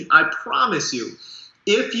you, I promise you,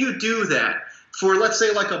 if you do that for, let's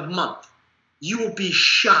say, like a month, you will be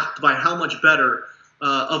shocked by how much better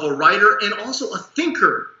of a writer and also a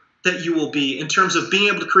thinker that you will be in terms of being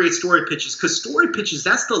able to create story pitches. Because story pitches,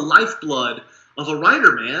 that's the lifeblood of a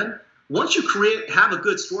writer, man. Once you have a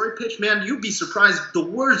good story pitch, man, you'd be surprised. The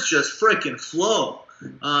words just freaking flow.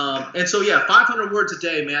 And so, yeah, 500 words a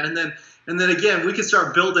day, man. And then again, we can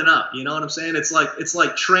start building up. You know what I'm saying? It's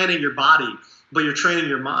like training your body, but you're training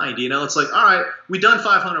your mind. It's like, all right, we done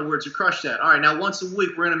 500 words. You crushed that. All right, now once a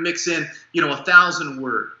week, we're going to mix in, 1,000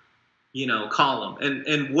 word column,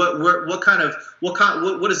 and what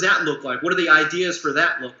does that look like? What do the ideas for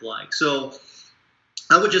that look like? So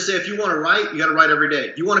I would just say, if you want to write, you got to write every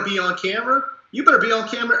day. You want to be on camera, you better be on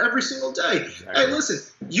camera every single day. Exactly. Hey, listen,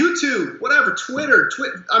 YouTube, whatever, Twitter,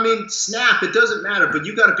 Snap, it doesn't matter, but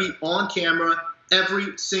you got to be on camera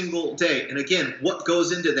every single day. And again, what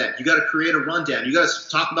goes into that? You got to create a rundown. You got to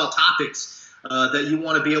talk about topics that you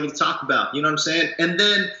want to be able to talk about. You know what I'm saying? And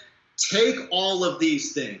then take all of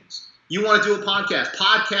these things. You want to do a podcast.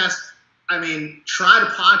 Try to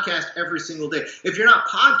podcast every single day. If you're not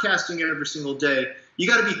podcasting every single day, you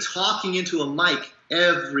got to be talking into a mic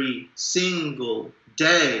every single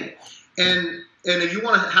day. And And if you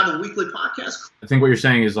want to have a weekly podcast, I think what you're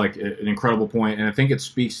saying is like an incredible point, and I think it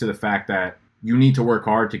speaks to the fact that you need to work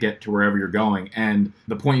hard to get to wherever you're going. And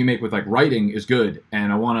the point you make with like writing is good,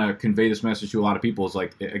 and I want to convey this message to a lot of people. Is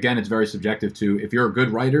like, again, it's very subjective to, if you're a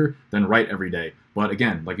good writer, then write every day. But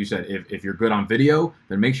again, like you said, if you're good on video,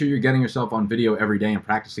 then make sure you're getting yourself on video every day and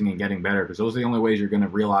practicing and getting better, because those are the only ways you're going to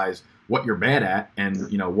realize what you're bad at,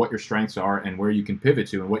 and what your strengths are, and where you can pivot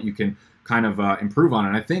to, and what you can kind of improve on.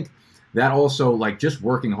 And I think that also, like, just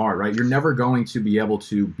working hard, right? You're never going to be able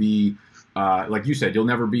to be, like you said, you'll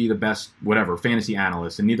never be the best, whatever, fantasy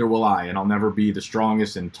analyst, and neither will I, and I'll never be the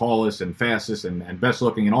strongest and tallest and fastest and best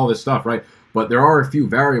looking and all this stuff, right? But there are a few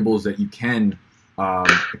variables that you can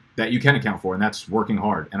account for, and that's working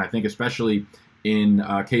hard. And I think especially in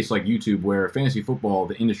a case like YouTube, where fantasy football,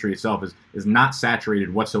 the industry itself is not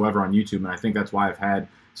saturated whatsoever on YouTube, and I think that's why I've had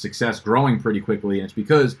success growing pretty quickly, and it's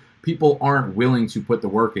because people aren't willing to put the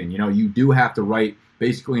work in. You do have to write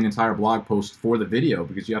basically an entire blog post for the video,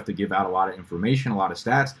 because you have to give out a lot of information, a lot of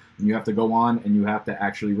stats, and you have to go on and you have to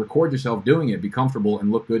actually record yourself doing it, be comfortable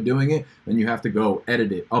and look good doing it. Then you have to go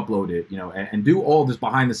edit it, upload it, and do all this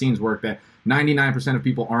behind the scenes work that 99% of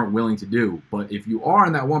people aren't willing to do. But if you are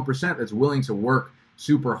in that 1% that's willing to work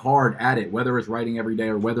super hard at it, whether it's writing every day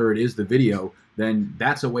or whether it is the video, then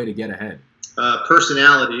that's a way to get ahead.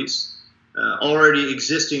 Personalities already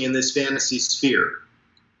existing in this fantasy sphere.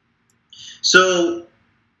 So,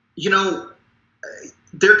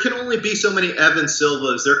 there can only be so many Evan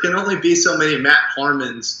Silvas, there can only be so many Matt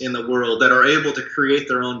Harmons in the world that are able to create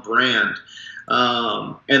their own brand,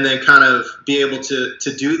 and then kind of be able to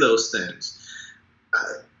do those things.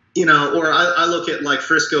 Or I look at like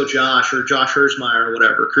Frisco Josh or Josh Hersmeyer or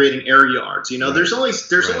whatever, creating air yards. Right. There's only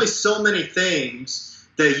so many things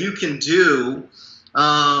that you can do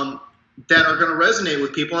that are going to resonate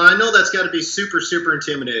with people, and I know that's got to be super, super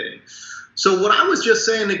intimidating. So what I was just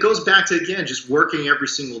saying, it goes back to, again, just working every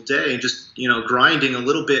single day and just, grinding a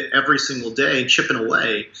little bit every single day and chipping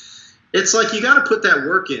away. It's like you got to put that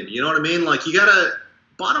work in. You know what I mean? Like, you got to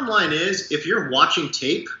 – bottom line is, if you're watching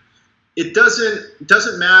tape, it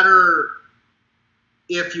doesn't matter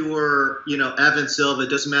if you're, Evan Silva. It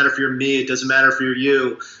doesn't matter if you're me. It doesn't matter if you're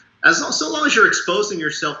you. So long as you're exposing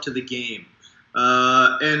yourself to the game.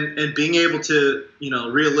 And being able to,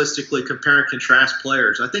 realistically compare and contrast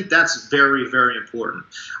players. I think that's very, very important.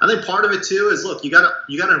 I think part of it too is, look, you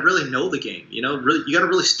gotta really know the game, you gotta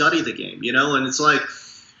really study the game, and it's like,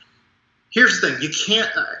 here's the thing, you can't,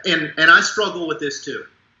 and I struggle with this too.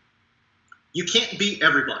 You can't beat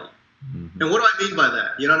everybody. Mm-hmm. And what do I mean by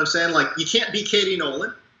that? You know what I'm saying? Like, you can't beat Katie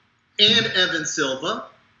Nolan and Evan Silva,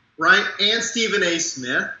 right? And Stephen A.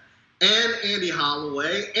 Smith and Andy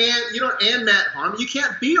Holloway, and Matt Harmon. You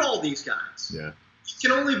can't beat all these guys. Yeah. You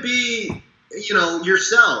can only be,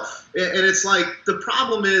 yourself. And it's like, the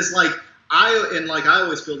problem is, like, I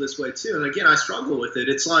always feel this way too. And again, I struggle with it.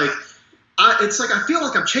 It's like, I feel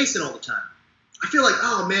like I'm chasing all the time. I feel like,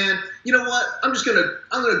 oh man, you know what? I'm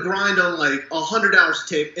gonna grind on like 100 hours of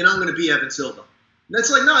tape, and I'm gonna be Evan Silva. And it's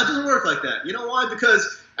like, no, it doesn't work like that. You know why?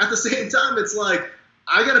 Because at the same time, it's like,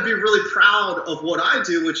 I got to be really proud of what I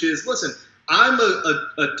do, which is, listen, I'm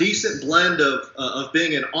a decent blend of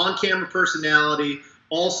being an on-camera personality,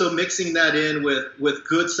 also mixing that in with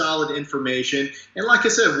good, solid information. And like I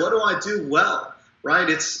said, what do I do well, right?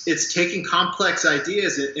 It's taking complex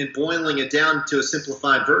ideas and boiling it down to a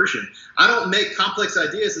simplified version. I don't make complex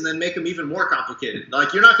ideas and then make them even more complicated.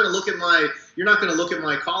 Like, you're not going to look at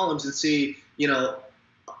my columns and see,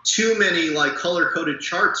 too many like color-coded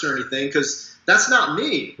charts or anything, because that's not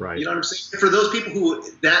me. Right. You know what I'm saying? For those people who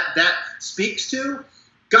that speaks to,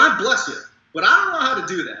 God bless you. But I don't know how to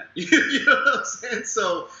do that. You know what I'm saying?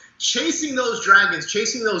 So chasing those dragons,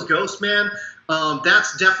 chasing those ghosts, man,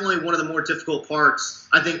 that's definitely one of the more difficult parts.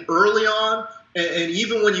 I think early on, and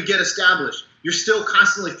even when you get established, you're still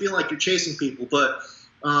constantly feeling like you're chasing people. But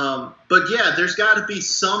yeah, there's got to be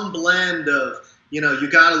some blend of, you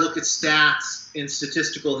got to look at stats and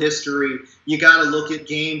statistical history. You got to look at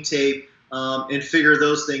game tape. And figure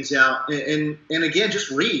those things out. And again,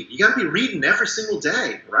 just read. You got to be reading every single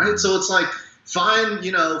day, right? So it's like, find,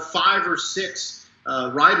 5 or 6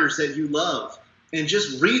 writers that you love and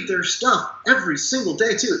just read their stuff every single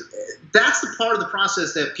day too. That's the part of the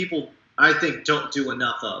process that people, I think, don't do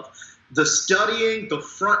enough of. The studying, the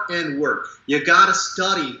front end work. You got to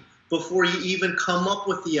study before you even come up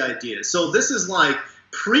with the idea. So this is like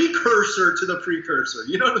precursor to the precursor.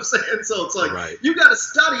 You know what I'm saying? So it's like, right. You got to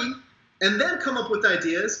study and then come up with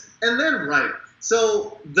ideas, and then write.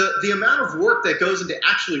 So the amount of work that goes into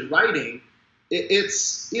actually writing,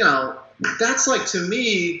 it's, that's like, to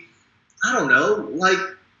me, I don't know, like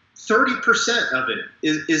 30% of it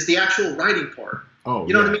is the actual writing part. Oh,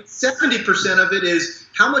 you know what I mean? 70% of it is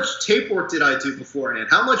how much tape work did I do beforehand?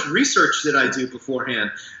 How much research did I do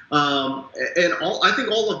beforehand? And I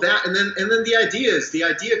think all of that, and then the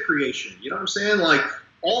idea creation. You know what I'm saying? Like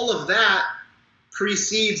all of that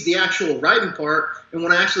precedes the actual writing part. And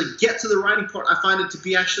when I actually get to the writing part, I find it to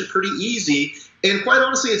be actually pretty easy. And quite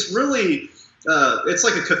honestly, it's really it's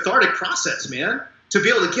like a cathartic process, man. To be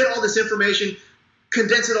able to get all this information,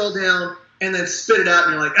 condense it all down, and then spit it out,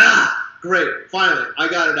 and you're like, great, finally, I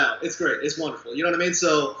got it out. It's great, it's wonderful. You know what I mean?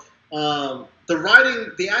 So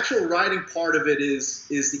the actual writing part of it is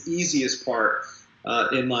the easiest part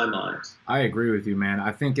in my mind. I agree with you, man.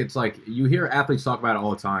 I think it's like you hear athletes talk about it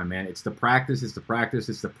all the time, man. It's the practice, it's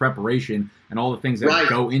the preparation, and all the things that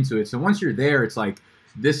go into it. So once you're there, it's like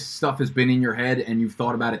this stuff has been in your head, and you've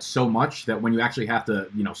thought about it so much that when you actually have to,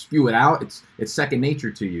 spew it out, it's second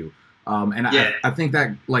nature to you. I think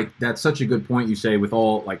that that's such a good point you say with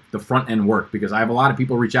all like the front end work, because I have a lot of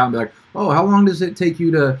people reach out and be like, oh, how long does it take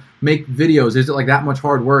you to make videos? Is it like that much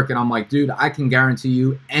hard work? And I'm like, dude, I can guarantee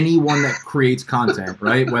you anyone that creates content,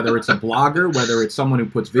 right? Whether it's a blogger, whether it's someone who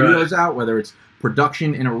puts videos out, whether it's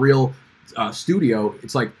production in a real studio,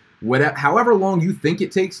 it's like however long you think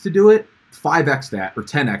it takes to do it, 5x that or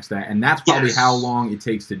 10x that. And that's probably how long it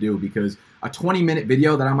takes to do, because a 20-minute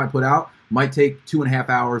video that I might put out might take 2.5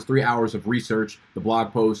 hours, 3 hours of research, the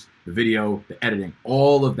blog post, the video, the editing,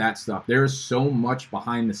 all of that stuff. There's so much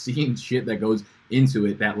behind the scenes shit that goes into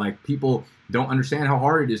it that like people don't understand how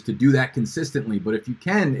hard it is to do that consistently. But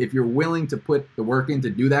if you're willing to put the work in to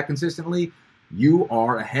do that consistently, you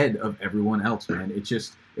are ahead of everyone else, man.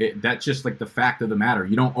 That's just like the fact of the matter.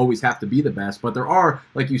 You don't always have to be the best, but there are,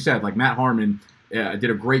 like you said, like Matt Harmon did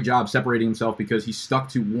a great job separating himself because he stuck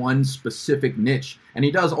to one specific niche. And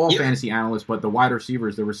he does all fantasy analysts, but the wide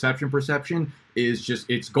receivers, the reception perception is just,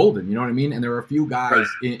 it's golden. You know what I mean? And there are a few guys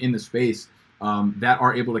in the space that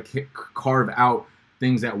are able to carve out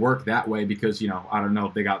things that work that way because, I don't know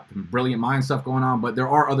if they got some brilliant mind stuff going on, but there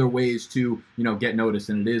are other ways to, get noticed.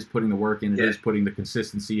 And it is putting the work in, it is putting the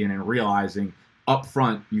consistency in and realizing up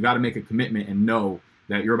front, you got to make a commitment and know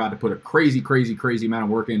that you're about to put a crazy, crazy, crazy amount of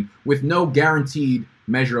work in with no guaranteed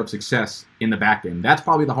measure of success in the back end. That's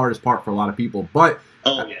probably the hardest part for a lot of people. But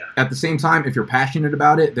at the same time, if you're passionate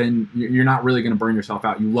about it, then you're not really going to burn yourself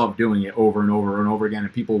out. You love doing it over and over and over again,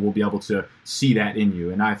 and people will be able to see that in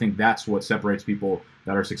you. And I think that's what separates people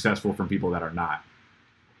that are successful from people that are not.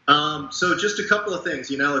 So just a couple of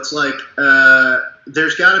things, it's like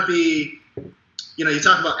there's got to be, you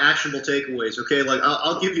talk about actionable takeaways, okay? Like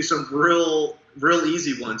I'll give you some real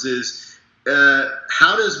easy ones is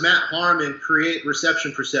how does Matt Harmon create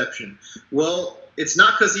reception perception? Well, it's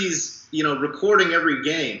not because he's, recording every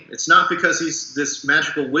game. It's not because he's this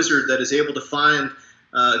magical wizard that is able to find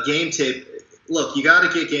game tape. Look, you got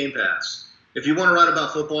to get Game Pass. If you want to write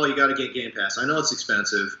about football, you got to get Game Pass. I know it's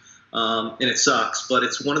expensive and it sucks, but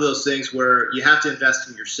it's one of those things where you have to invest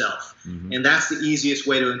in yourself. Mm-hmm. And that's the easiest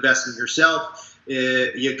way to invest in yourself.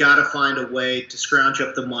 You got to find a way to scrounge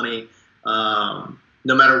up the money, no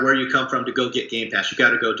matter where you come from, to go get Game Pass. You got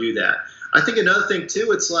to go do that. I think another thing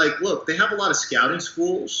too, it's like, look, they have a lot of scouting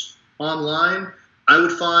schools online. I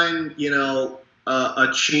would find,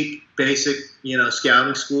 a cheap, basic,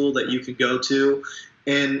 scouting school that you can go to,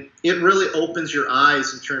 and it really opens your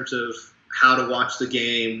eyes in terms of how to watch the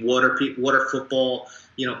game. What are football,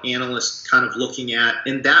 analysts kind of looking at,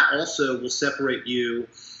 and that also will separate you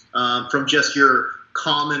from just your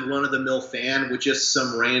common run-of-the-mill fan with just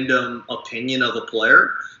some random opinion of a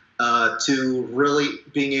player to really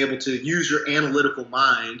being able to use your analytical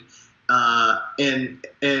mind and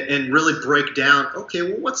really break down, okay,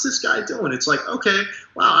 well, what's this guy doing? It's like, okay,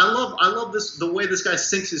 wow, I love this, the way this guy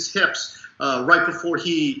sinks his hips right before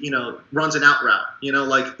he, runs an out route.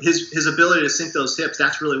 Like his ability to sink those hips,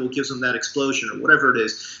 that's really what gives him that explosion or whatever it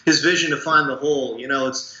is. His vision to find the hole,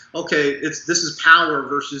 it's, okay, this is power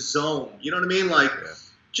versus zone. You know what I mean? Like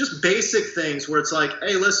just basic things where it's like,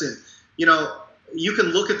 hey, listen, you can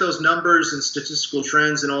look at those numbers and statistical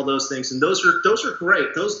trends and all those things, and those are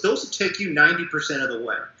great. Those will take you 90% of the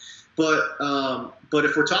way. But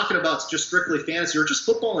if we're talking about just strictly fantasy or just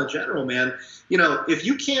football in general, man, if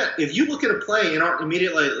you look at a play and aren't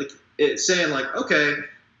immediately saying like, okay,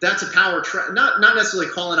 that's a power not necessarily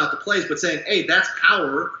calling out the plays, but saying, hey, that's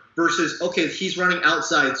power versus, okay, he's running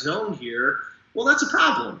outside zone here. Well, that's a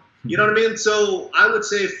problem. You know what I mean? So I would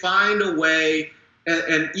say find a way.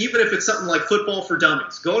 And even if it's something like Football for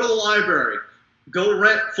Dummies, go to the library, go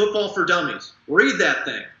rent Football for Dummies, read that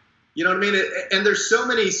thing. You know what I mean? And there's so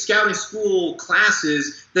many scouting school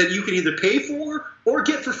classes that you can either pay for or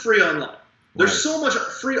get for free online. There's so much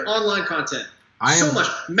free online content. So much.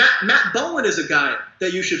 Matt Bowen is a guy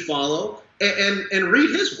that you should follow and read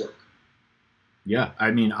his work. Yeah,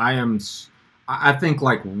 I mean, I think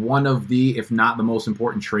like one of the, if not the most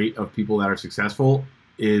important trait of people that are successful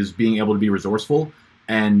is being able to be resourceful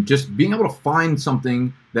and just being able to find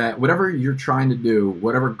something that whatever you're trying to do,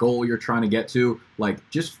 whatever goal you're trying to get to, like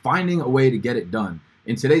just finding a way to get it done.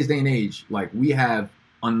 In today's day and age, like we have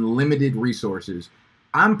unlimited resources.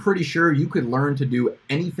 I'm pretty sure you could learn to do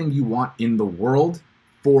anything you want in the world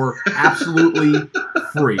for absolutely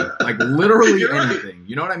free. Like literally anything. Right.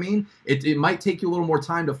 You know what I mean? It might take you a little more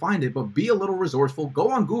time to find it, but be a little resourceful.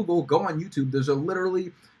 Go on Google, go on YouTube. There's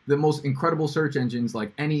literally the most incredible search engines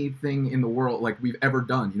like anything in the world like we've ever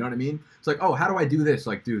done. You know what I mean? It's like, oh, how do I do this?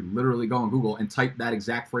 Like, dude, literally go on Google and type that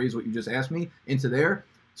exact phrase, what you just asked me, into there.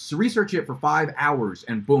 So research it for 5 hours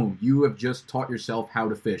and boom, you have just taught yourself how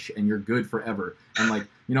to fish and you're good forever. And like,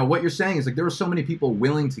 you know, what you're saying is like there were so many people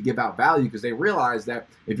willing to give out value because they realize that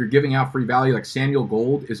if you're giving out free value, like Samuel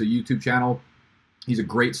Gold is a YouTube channel. He's a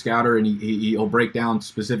great scouter and he'll break down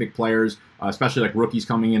specific players, especially like rookies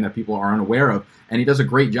coming in that people are unaware of. And he does a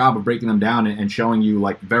great job of breaking them down and showing you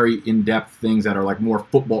like very in-depth things that are like more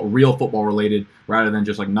real football related rather than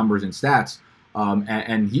just like numbers and stats.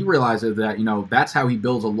 And he realizes that, you know, that's how he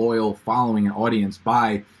builds a loyal following and audience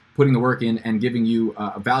by putting the work in and giving you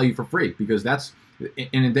a value for free. Because that's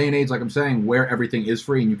in a day and age, like I'm saying, where everything is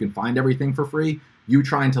free and you can find everything for free. You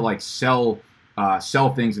trying to like sell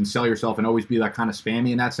things and sell yourself and always be that kind of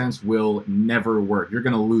spammy in that sense will never work. You're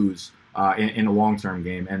going to lose in a long-term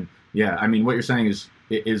game. And yeah, I mean, what you're saying is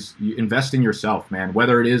you invest in yourself, man.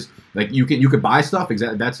 Whether it is like you could buy stuff,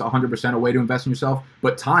 that's 100% a way to invest in yourself.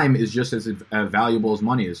 But time is just as valuable as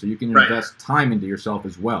money is. So you can invest time into yourself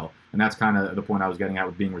as well. And that's kind of the point I was getting at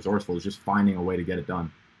with being resourceful, is just finding a way to get it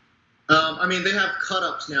done. I mean, they have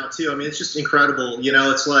cut-ups now too. I mean, it's just incredible. You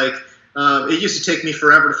know, it's like it used to take me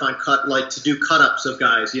forever to find to do cut-ups of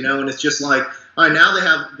guys. You know, and it's just like, all right, now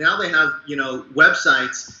they have you know,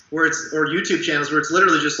 websites or YouTube channels where it's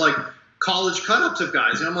literally just like college cut-ups of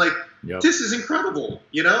guys, and I'm like, this is incredible.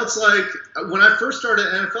 You know, it's like when I first started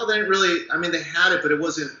NFL, they didn't really. I mean, they had it, but it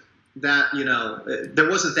wasn't that. You know, there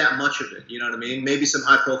wasn't that much of it. You know what I mean? Maybe some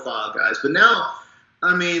high-profile guys, but now,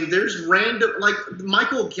 I mean, there's random like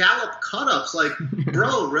Michael Gallup cut-ups. Like,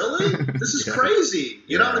 bro, really? This is crazy.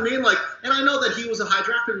 You know what I mean? Like, and I know that he was a high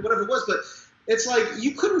draft pick, whatever it was, but it's like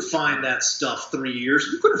you couldn't find that stuff 3 years.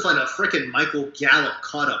 You couldn't find a freaking Michael Gallup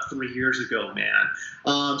cut-up 3 years ago,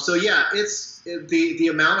 man. So yeah, it's the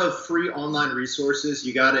amount of free online resources.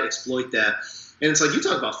 You got to exploit that. And it's like you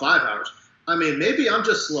talk about 5 hours. I mean, maybe I'm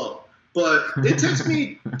just slow, but it takes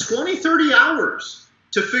me 20, 30 hours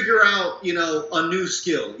to figure out, you know, a new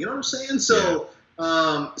skill. You know what I'm saying? So,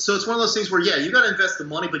 so it's one of those things where, yeah, you got to invest the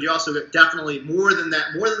money, but you also definitely more than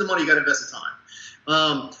the money, you got to invest the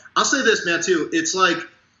time. I'll say this, man, too. It's like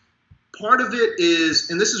part of it is,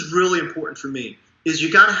 and this is really important for me, is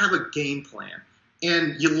you got to have a game plan.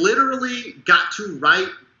 And you literally got to write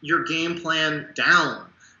your game plan down.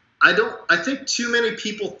 I think too many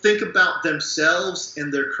people think about themselves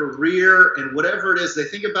and their career and whatever it is. They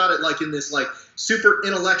think about it like in this like super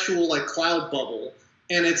intellectual like cloud bubble,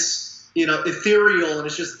 and it's, you know, ethereal and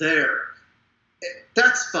it's just there.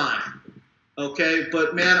 That's fine. Okay.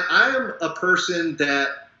 But man, I am a person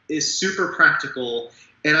that is super practical,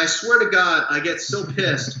 and I swear to God, I get so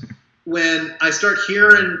pissed when I start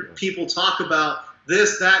hearing people talk about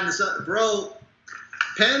this, that, and this. Bro,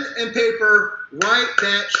 pen and paper, write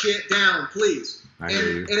that shit down, please.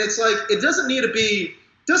 And it's like it doesn't need to be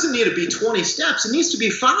 20 steps. It needs to be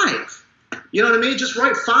 5. You know what I mean? Just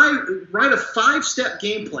write a 5-step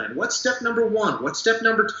game plan. What's step number 1? What's step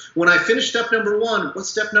number 2? When I finish step number 1, what's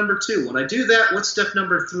step number 2? When I do that, what's step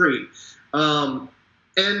number 3?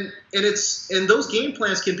 And those game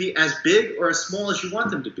plans can be as big or as small as you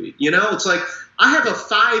want them to be. You know, it's like I have a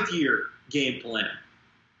 5-year game plan,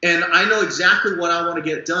 and I know exactly what I want to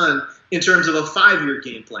get done in terms of a 5-year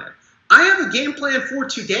game plan. I have a game plan for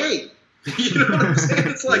today. You know what I'm saying?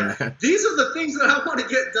 It's like these are the things that I want to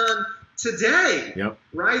get done today. Yep.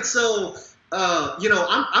 Right. So, you know,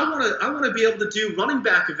 I want to be able to do running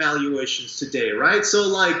back evaluations today. Right. So,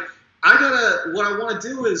 like, what I want to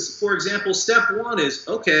do is, for example, step 1 is,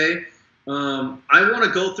 okay, I want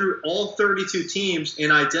to go through all 32 teams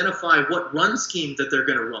and identify what run scheme that they're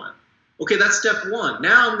going to run. Okay, that's step 1.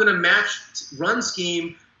 Now I'm going to match run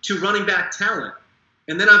scheme to running back talent.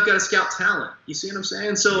 And then I've got to scout talent. You see what I'm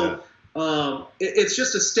saying? So it's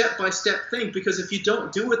just a step-by-step thing, because if you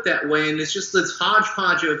don't do it that way and it's just this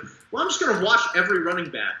hodgepodge of, well, I'm just going to watch every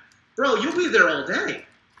running back. Bro, you'll be there all day.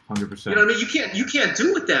 100%. You know what I mean? You can't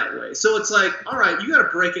do it that way. So it's like, all right, you got to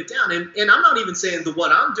break it down. And I'm not even saying that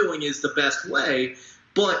what I'm doing is the best way,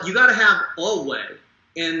 but you got to have a way.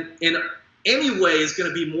 And any way is going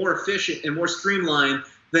to be more efficient and more streamlined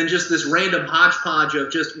than just this random hodgepodge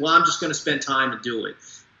of just, well, I'm just going to spend time and do it.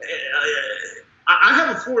 I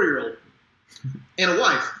have a 4-year-old and a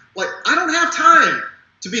wife. Like, I don't have time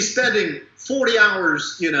to be spending 40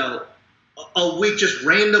 hours, you know, a week just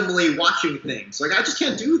randomly watching things. Like, I just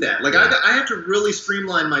can't do that. Like, I have to really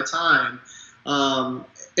streamline my time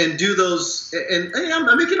and do those. And hey,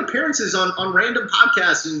 I'm making appearances on random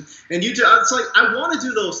podcasts and YouTube. It's like, I want to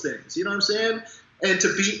do those things. You know what I'm saying? And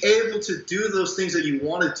to be able to do those things that you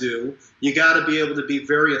want to do, you got to be able to be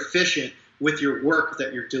very efficient with your work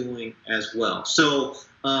that you're doing as well. So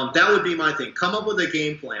that would be my thing. Come up with a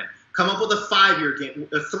game plan. Come up with a 5-year game,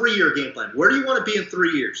 a 3-year game plan. Where do you want to be in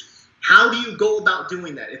 3 years? How do you go about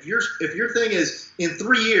doing that? If your thing is in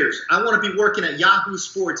 3 years, I want to be working at Yahoo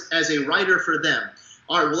Sports as a writer for them.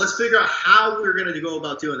 All right, well, let's figure out how we're going to go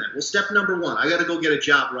about doing that. Well, step number 1, I got to go get a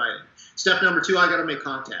job writing. Step number 2, I got to make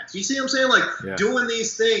contacts. You see what I'm saying? Like doing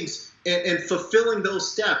these things and fulfilling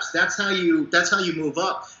those steps. That's how you move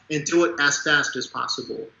up and do it as fast as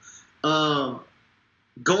possible.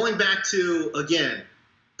 Going back to, again,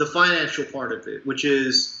 the financial part of it, which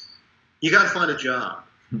is you got to find a job.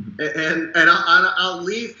 And I'll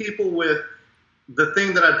leave people with the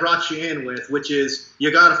thing that I brought you in with, which is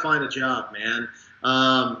you got to find a job, man.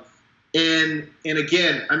 And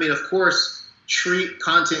again, I mean, of course, treat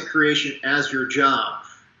content creation as your job.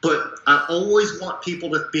 But I always want people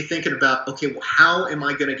to be thinking about, okay, well, how am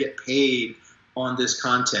I going to get paid on this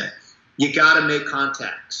content? You got to make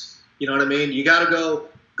contacts. You know what I mean? You got to go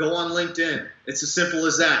on LinkedIn. It's as simple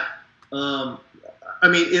as that. I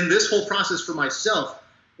mean, in this whole process for myself,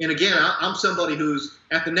 and again, I'm somebody who's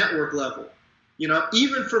at the network level. You know,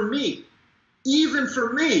 even for me,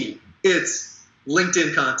 it's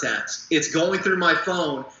LinkedIn contacts. It's going through my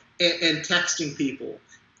phone and texting people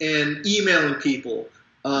and emailing people.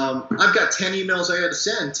 I've got 10 emails I got to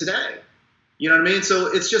send today. You know what I mean? So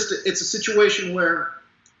it's a situation where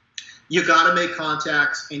you got to make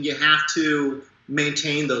contacts and you have to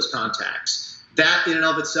maintain those contacts. That in and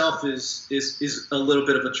of itself is a little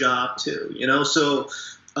bit of a job too, you know? So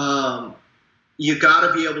you got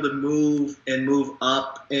to be able to move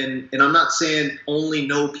up. And I'm not saying only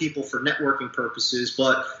know people for networking purposes,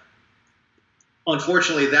 but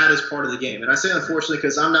unfortunately that is part of the game. And I say unfortunately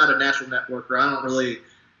because I'm not a natural networker. I don't really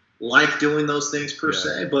like doing those things per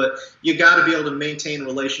se, but you got to be able to maintain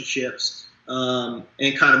relationships and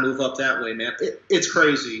kind of move up that way, man. It's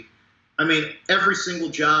crazy. I mean, every single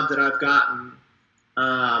job that I've gotten,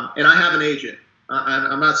 and I have an agent.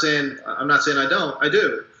 I'm not saying I don't. I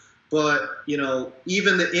do. But, you know,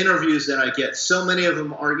 even the interviews that I get, so many of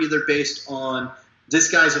them are either based on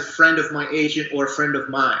this guy's a friend of my agent or a friend of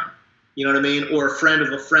mine. You know what I mean? Or a friend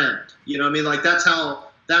of a friend. You know what I mean? Like that's how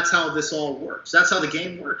this all works. That's how the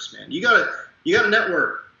game works, man. You gotta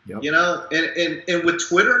network. Yep. You know, and with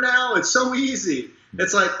Twitter now, it's so easy.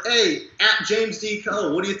 It's like, hey, at James D.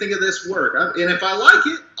 Koh, what do you think of this work? And if I like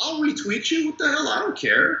it, I'll retweet you. What the hell? I don't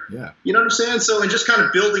care. Yeah. You know what I'm saying? So, and just kind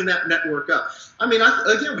of building that network up. I mean,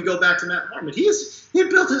 again, we go back to Matt Harmon. He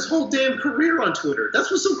built his whole damn career on Twitter. That's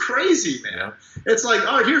what's so crazy, man. Yeah. It's like,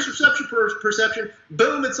 all right, here's perception.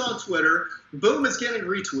 Boom, it's on Twitter. Boom, it's getting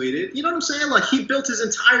retweeted. You know what I'm saying? Like, he built his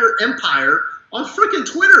entire empire on freaking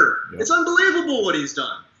Twitter. Yep. It's unbelievable what he's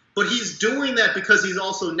done. But he's doing that because he's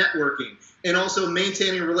also networking and also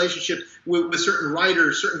maintaining relationships with certain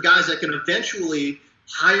writers, certain guys that can eventually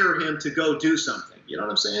hire him to go do something. You know what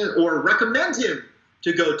I'm saying? Or recommend him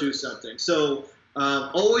to go do something. So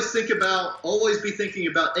always be thinking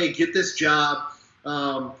about, hey, get this job,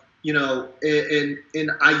 you know,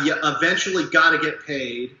 and I eventually got to get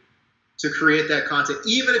paid to create that content,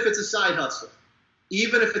 even if it's a side hustle.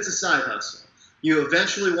 You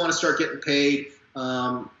eventually want to start getting paid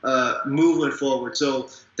moving forward. So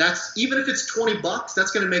that's, even if it's $20,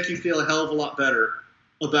 that's going to make you feel a hell of a lot better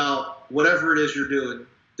about whatever it is you're doing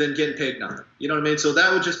than getting paid nothing. You know what I mean? So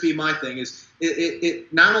that would just be my thing. Is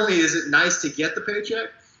it not only is it nice to get the paycheck,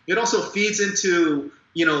 it also feeds into,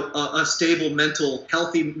 you know, a stable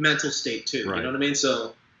healthy mental state too. Right. You know what I mean?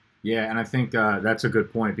 So yeah, and I think that's a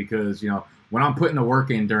good point because, you know, when I'm putting the work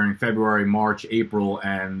in during February, March, April,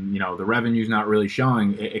 and, you know, the revenue's not really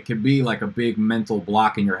showing, it could be like a big mental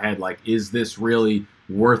block in your head. Like, is this really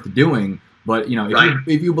worth doing? But, you know,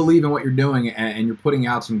 if you believe in what you're doing and you're putting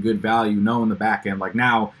out some good value, knowing the back end, like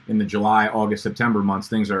now in the July, August, September months,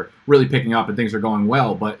 things are really picking up and things are going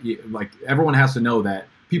well. But, like, everyone has to know that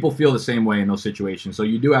people feel the same way in those situations. So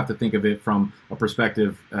you do have to think of it from a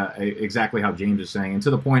perspective exactly how James is saying. And to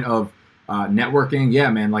the point of networking, yeah,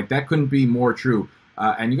 man, like that couldn't be more true.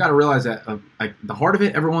 And you got to realize that like the heart of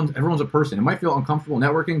it, everyone's a person. It might feel uncomfortable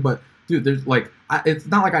networking, but dude, there's like it's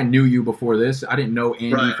not like I knew you before this. I didn't know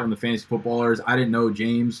Andy from the Fantasy Footballers. I didn't know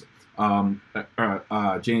James, James,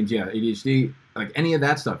 ADHD, like any of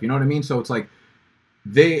that stuff. You know what I mean? So it's like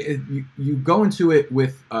you go into it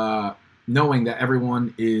with knowing that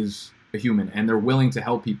everyone is a human and they're willing to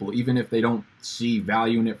help people, even if they don't see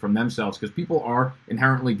value in it from themselves, because people are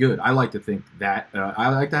inherently good. I like to think that. I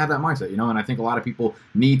like to have that mindset, you know, and I think a lot of people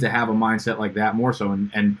need to have a mindset like that more so.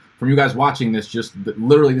 And from you guys watching this, just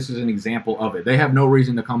literally this is an example of it. They have no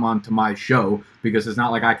reason to come on to my show because it's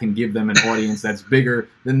not like I can give them an audience that's bigger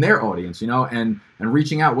than their audience, you know, and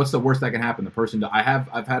reaching out, what's the worst that can happen? The person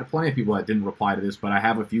I've had plenty of people that didn't reply to this, but I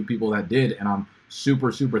have a few people that did, and I'm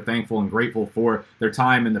super, super thankful and grateful for their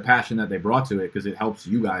time and the passion that they brought to it because it helps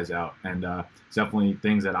you guys out. And it's definitely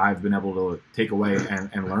things that I've been able to take away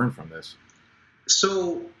and learn from this.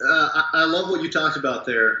 So I love what you talked about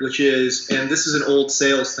there, which is, and this is an old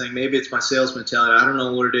sales thing. Maybe it's my sales mentality. I don't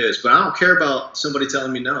know what it is, but I don't care about somebody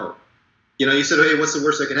telling me no. You know, you said, hey, what's the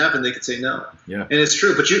worst that can happen? They could say no. Yeah. And it's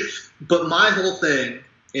true. But my whole thing,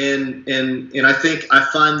 and I think I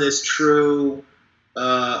find this true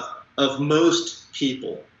of most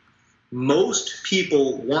people. Most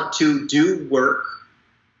people want to do work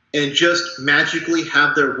and just magically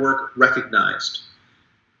have their work recognized.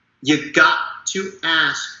 You got to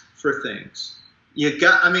ask for things.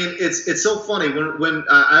 It's so funny when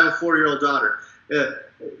I have a 4-year-old daughter.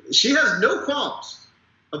 She has no qualms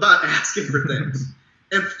about asking for things.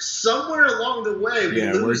 And somewhere along the way, we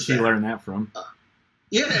lose where'd she learn that from?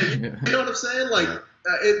 You know what I'm saying? Like,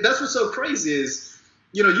 that's what's so crazy is,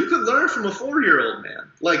 you know, you could learn from a 4-year-old,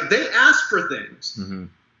 man. Like, they ask for things. Mm-hmm.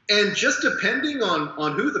 And just depending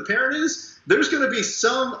on who the parent is, there's going to be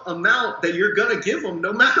some amount that you're going to give them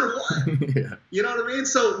no matter what. Yeah. You know what I mean?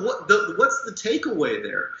 So what's the takeaway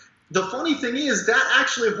there? The funny thing is that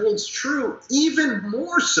actually holds true even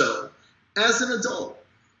more so as an adult.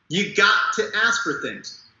 You got to ask for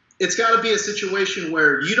things. It's got to be a situation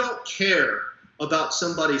where you don't care about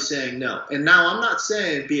somebody saying no. And now I'm not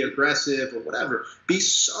saying be aggressive or whatever. Be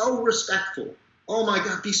so respectful. Oh my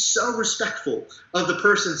God, be so respectful of the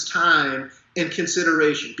person's time and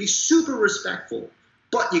consideration. Be super respectful,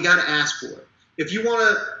 but you got to ask for it. If you want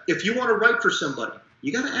to write for somebody,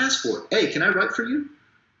 you got to ask for it. Hey, can I write for you?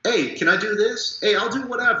 Hey, can I do this? Hey, I'll do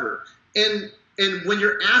whatever. And when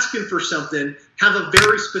you're asking for something, have a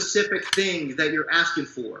very specific thing that you're asking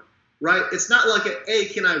for. Right? It's not like hey,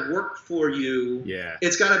 can I work for you? Yeah.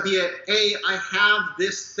 It's got to be hey, I have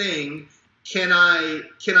this thing. Can I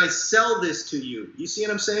sell this to you? You see what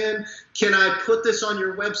I'm saying? Can I put this on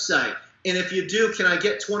your website? And if you do, can I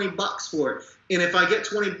get $20 for it? And if I get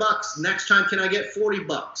 $20, next time can I get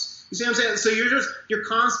 $40? You see what I'm saying? So you're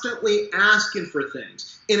constantly asking for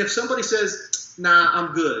things. And if somebody says, nah,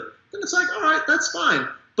 I'm good, then it's like, all right, that's fine.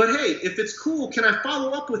 But hey, if it's cool, can I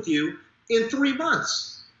follow up with you in 3 months?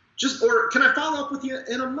 Or can I follow up with you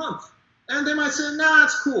in a month? And they might say, nah,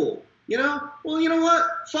 it's cool. You know? Well, you know what?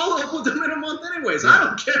 Follow up with them in a month anyways. Yeah. I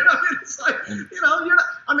don't care. I mean, it's like, you know,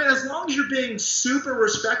 as long as you're being super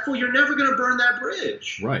respectful, you're never going to burn that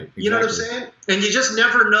bridge. Right. Exactly. You know what I'm saying? And you just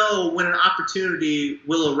never know when an opportunity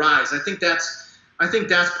will arise. I think that's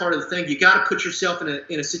part of the thing. You got to put yourself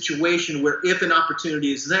in a situation where if an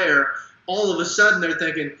opportunity is there, all of a sudden they're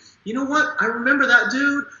thinking, you know what? I remember that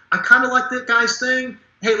dude. I kind of like that guy's thing.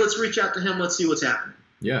 Hey, let's reach out to him. Let's see what's happening.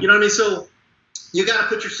 Yeah. You know what I mean? So you got to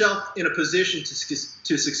put yourself in a position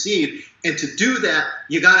to succeed. And to do that,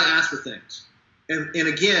 you got to ask for things. And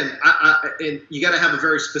again, and you got to have a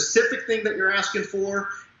very specific thing that you're asking for.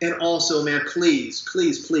 And also, man, please,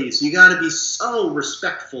 please, please, you got to be so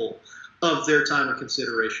respectful of their time and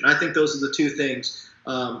consideration. I think those are the two things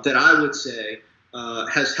that I would say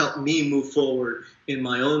has helped me move forward in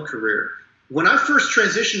my own career. When I first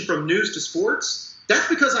transitioned from news to sports, that's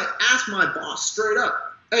because I asked my boss straight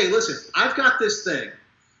up, hey, listen, I've got this thing.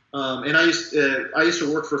 And I used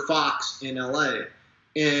to work for Fox in LA.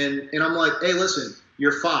 And I'm like, hey, listen,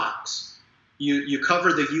 you're Fox. You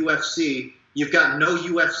cover the UFC. You've got no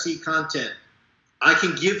UFC content. I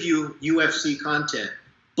can give you UFC content,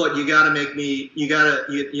 but you got to make me, you got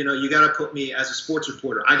to put me as a sports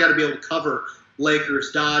reporter. I got to be able to cover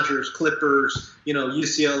Lakers, Dodgers, Clippers,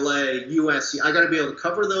 UCLA, USC. I got to be able to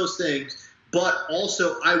cover those things. But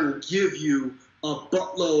also, I will give you a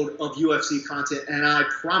buttload of UFC content, and I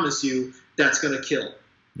promise you that's going to kill.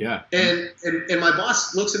 Yeah. And my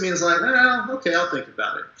boss looks at me and is like, well, okay, I'll think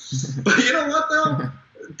about it. But you know what, though?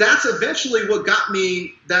 that's eventually what got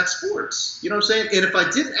me that sports. You know what I'm saying? And if I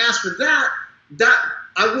didn't ask for that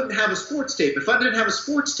I wouldn't have a sports tape. If I didn't have a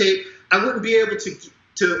sports tape, I wouldn't be able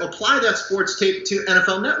to apply that sports tape to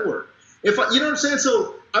NFL Network. You know what I'm saying?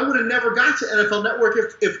 So I would have never got to NFL Network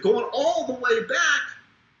if going all the way back,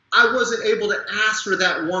 I wasn't able to ask for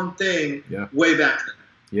that one thing way back then.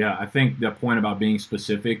 Yeah, I think the point about being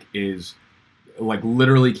specific is like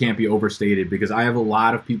literally can't be overstated, because I have a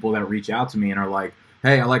lot of people that reach out to me and are like,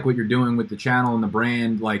 hey, I like what you're doing with the channel and the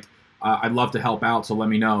brand. Like, I'd love to help out, so let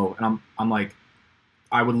me know. And I'm like,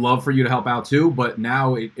 I would love for you to help out too, but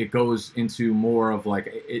now it goes into more of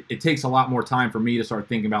like, it takes a lot more time for me to start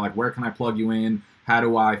thinking about like, where can I plug you in? How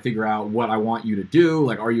do I figure out what I want you to do?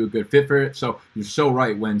 Like, are you a good fit for it? So you're so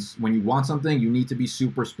right. When you want something, you need to be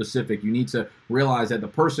super specific. You need to realize that the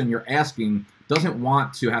person you're asking doesn't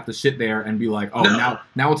want to have to sit there and be like, oh,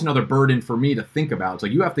 now it's another burden for me to think about. It's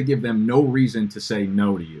like you have to give them no reason to say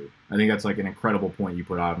no to you. I think that's like an incredible point you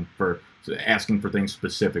put on for asking for things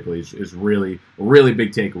specifically is really a really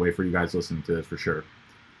big takeaway for you guys listening to this for sure.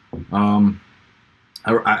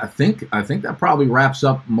 I think that probably wraps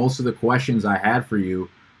up most of the questions I had for you.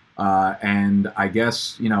 And I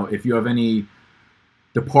guess, if you have any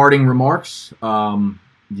departing remarks,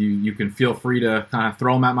 you can feel free to kind of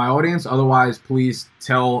throw them at my audience. Otherwise, please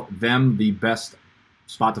tell them the best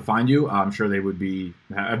spot to find you. I'm sure they would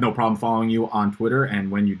have no problem following you on Twitter.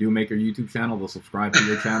 And when you do make your YouTube channel, they'll subscribe to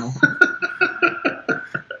your channel.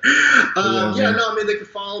 They can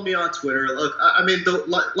follow me on Twitter. Look,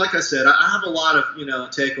 like I said, I have a lot of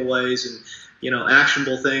takeaways and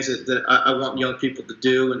actionable things that I want young people to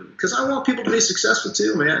do, and because I want people to be successful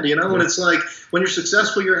too, man. And it's like when you're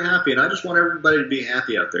successful, you're happy, and I just want everybody to be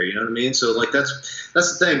happy out there. You know what I mean? So like that's the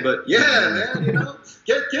thing. But yeah, man,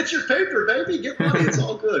 get your paper, baby, get money. It's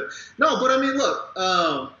all good. No, but I mean, look.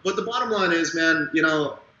 But the bottom line is, man,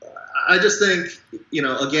 I just think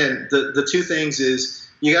again, the two things is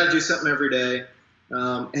you got to do something every day,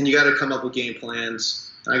 and you got to come up with game plans.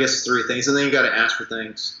 I guess it's three things, and then you got to ask for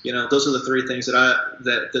things. Those are the three things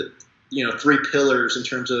that three pillars in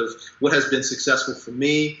terms of what has been successful for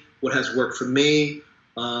me, what has worked for me.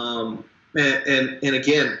 And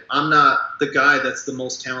again, I'm not the guy that's the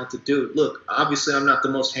most talented dude. Look, obviously, I'm not the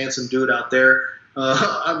most handsome dude out there.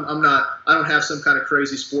 I'm not. I don't have some kind of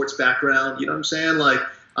crazy sports background. You know what I'm saying? Like,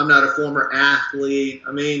 I'm not a former athlete.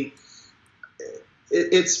 I mean,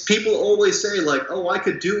 it's people always say like, oh, I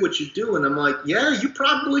could do what you do. And I'm like, yeah, you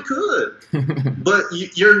probably could, but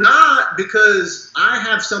you're not, because I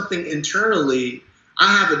have something internally.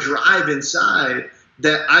 I have a drive inside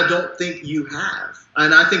that I don't think you have.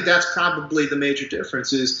 And I think that's probably the major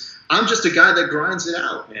difference is I'm just a guy that grinds it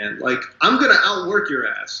out, man. Like, I'm going to outwork your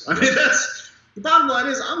ass. I mean, that's the bottom line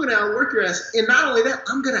is I'm going to outwork your ass. And not only that,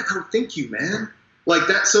 I'm going to outthink you, man. Like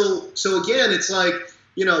that. So again, it's like,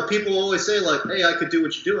 people always say like, hey, I could do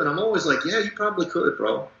what you do. And I'm always like, yeah, you probably could,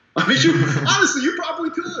 bro. I mean, honestly, you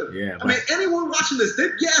probably could. Yeah. I mean, anyone watching this,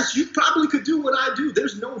 yes, you probably could do what I do.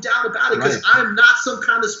 There's no doubt about it, because I'm not some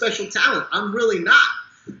kind of special talent. I'm really not.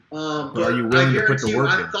 But are you willing to put the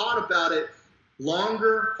work in? I've thought about it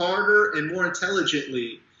longer, harder, and more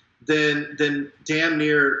intelligently than damn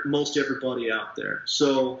near most everybody out there.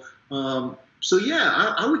 So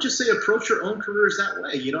yeah, I would just say approach your own careers that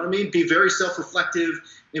way. You know what I mean? Be very self-reflective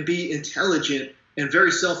and be intelligent and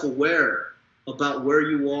very self-aware about where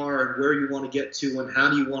you are and where you want to get to and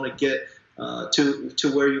how do you want to get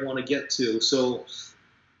to where you want to get to. So,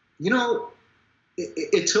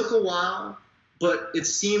 it took a while, but it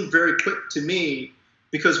seemed very quick to me,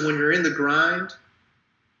 because when you're in the grind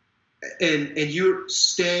and you're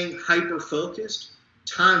staying hyper-focused,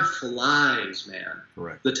 time flies, man.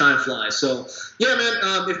 Correct. The time flies. So, yeah,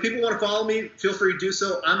 man, if people want to follow me, feel free to do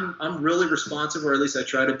so. I'm really responsive, or at least I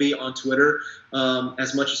try to be, on Twitter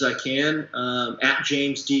as much as I can. At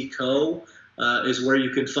James Koh is where you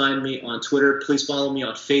can find me on Twitter. Please follow me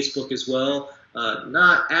on Facebook as well.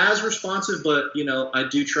 Not as responsive, but, I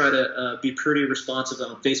do try to be pretty responsive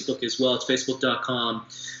on Facebook as well. It's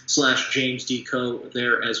facebook.com/James Koh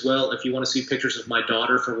there as well. If you want to see pictures of my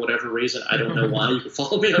daughter for whatever reason, I don't know why, you can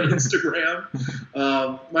follow me on Instagram.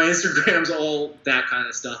 My Instagram's all that kind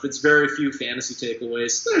of stuff. It's very few fantasy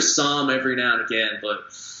takeaways. There's some every now and again, but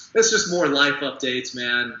it's just more life updates,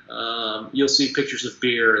 man. You'll see pictures of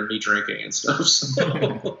beer and me drinking and stuff. So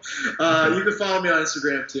you can follow me on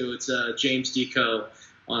Instagram too. It's James Koh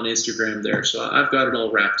on Instagram there. So I've got it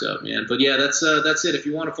all wrapped up, man. But yeah, that's it. If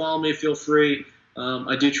you want to follow me, feel free.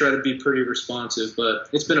 I do try to be pretty responsive, but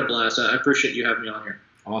it's been a blast. I appreciate you having me on here.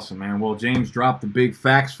 Awesome, man. Well, James dropped the big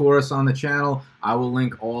facts for us on the channel. I will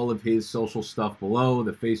link all of his social stuff below,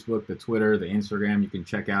 the Facebook, the Twitter, the Instagram. You can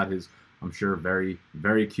check out his, I'm sure, very,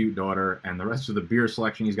 very cute daughter and the rest of the beer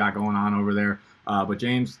selection he's got going on over there. But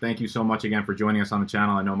James, thank you so much again for joining us on the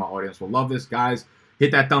channel. I know my audience will love this. Guys,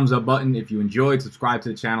 hit that thumbs up button if you enjoyed. Subscribe to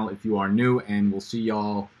the channel if you are new. And we'll see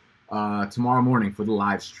y'all tomorrow morning for the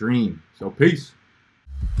live stream. So peace.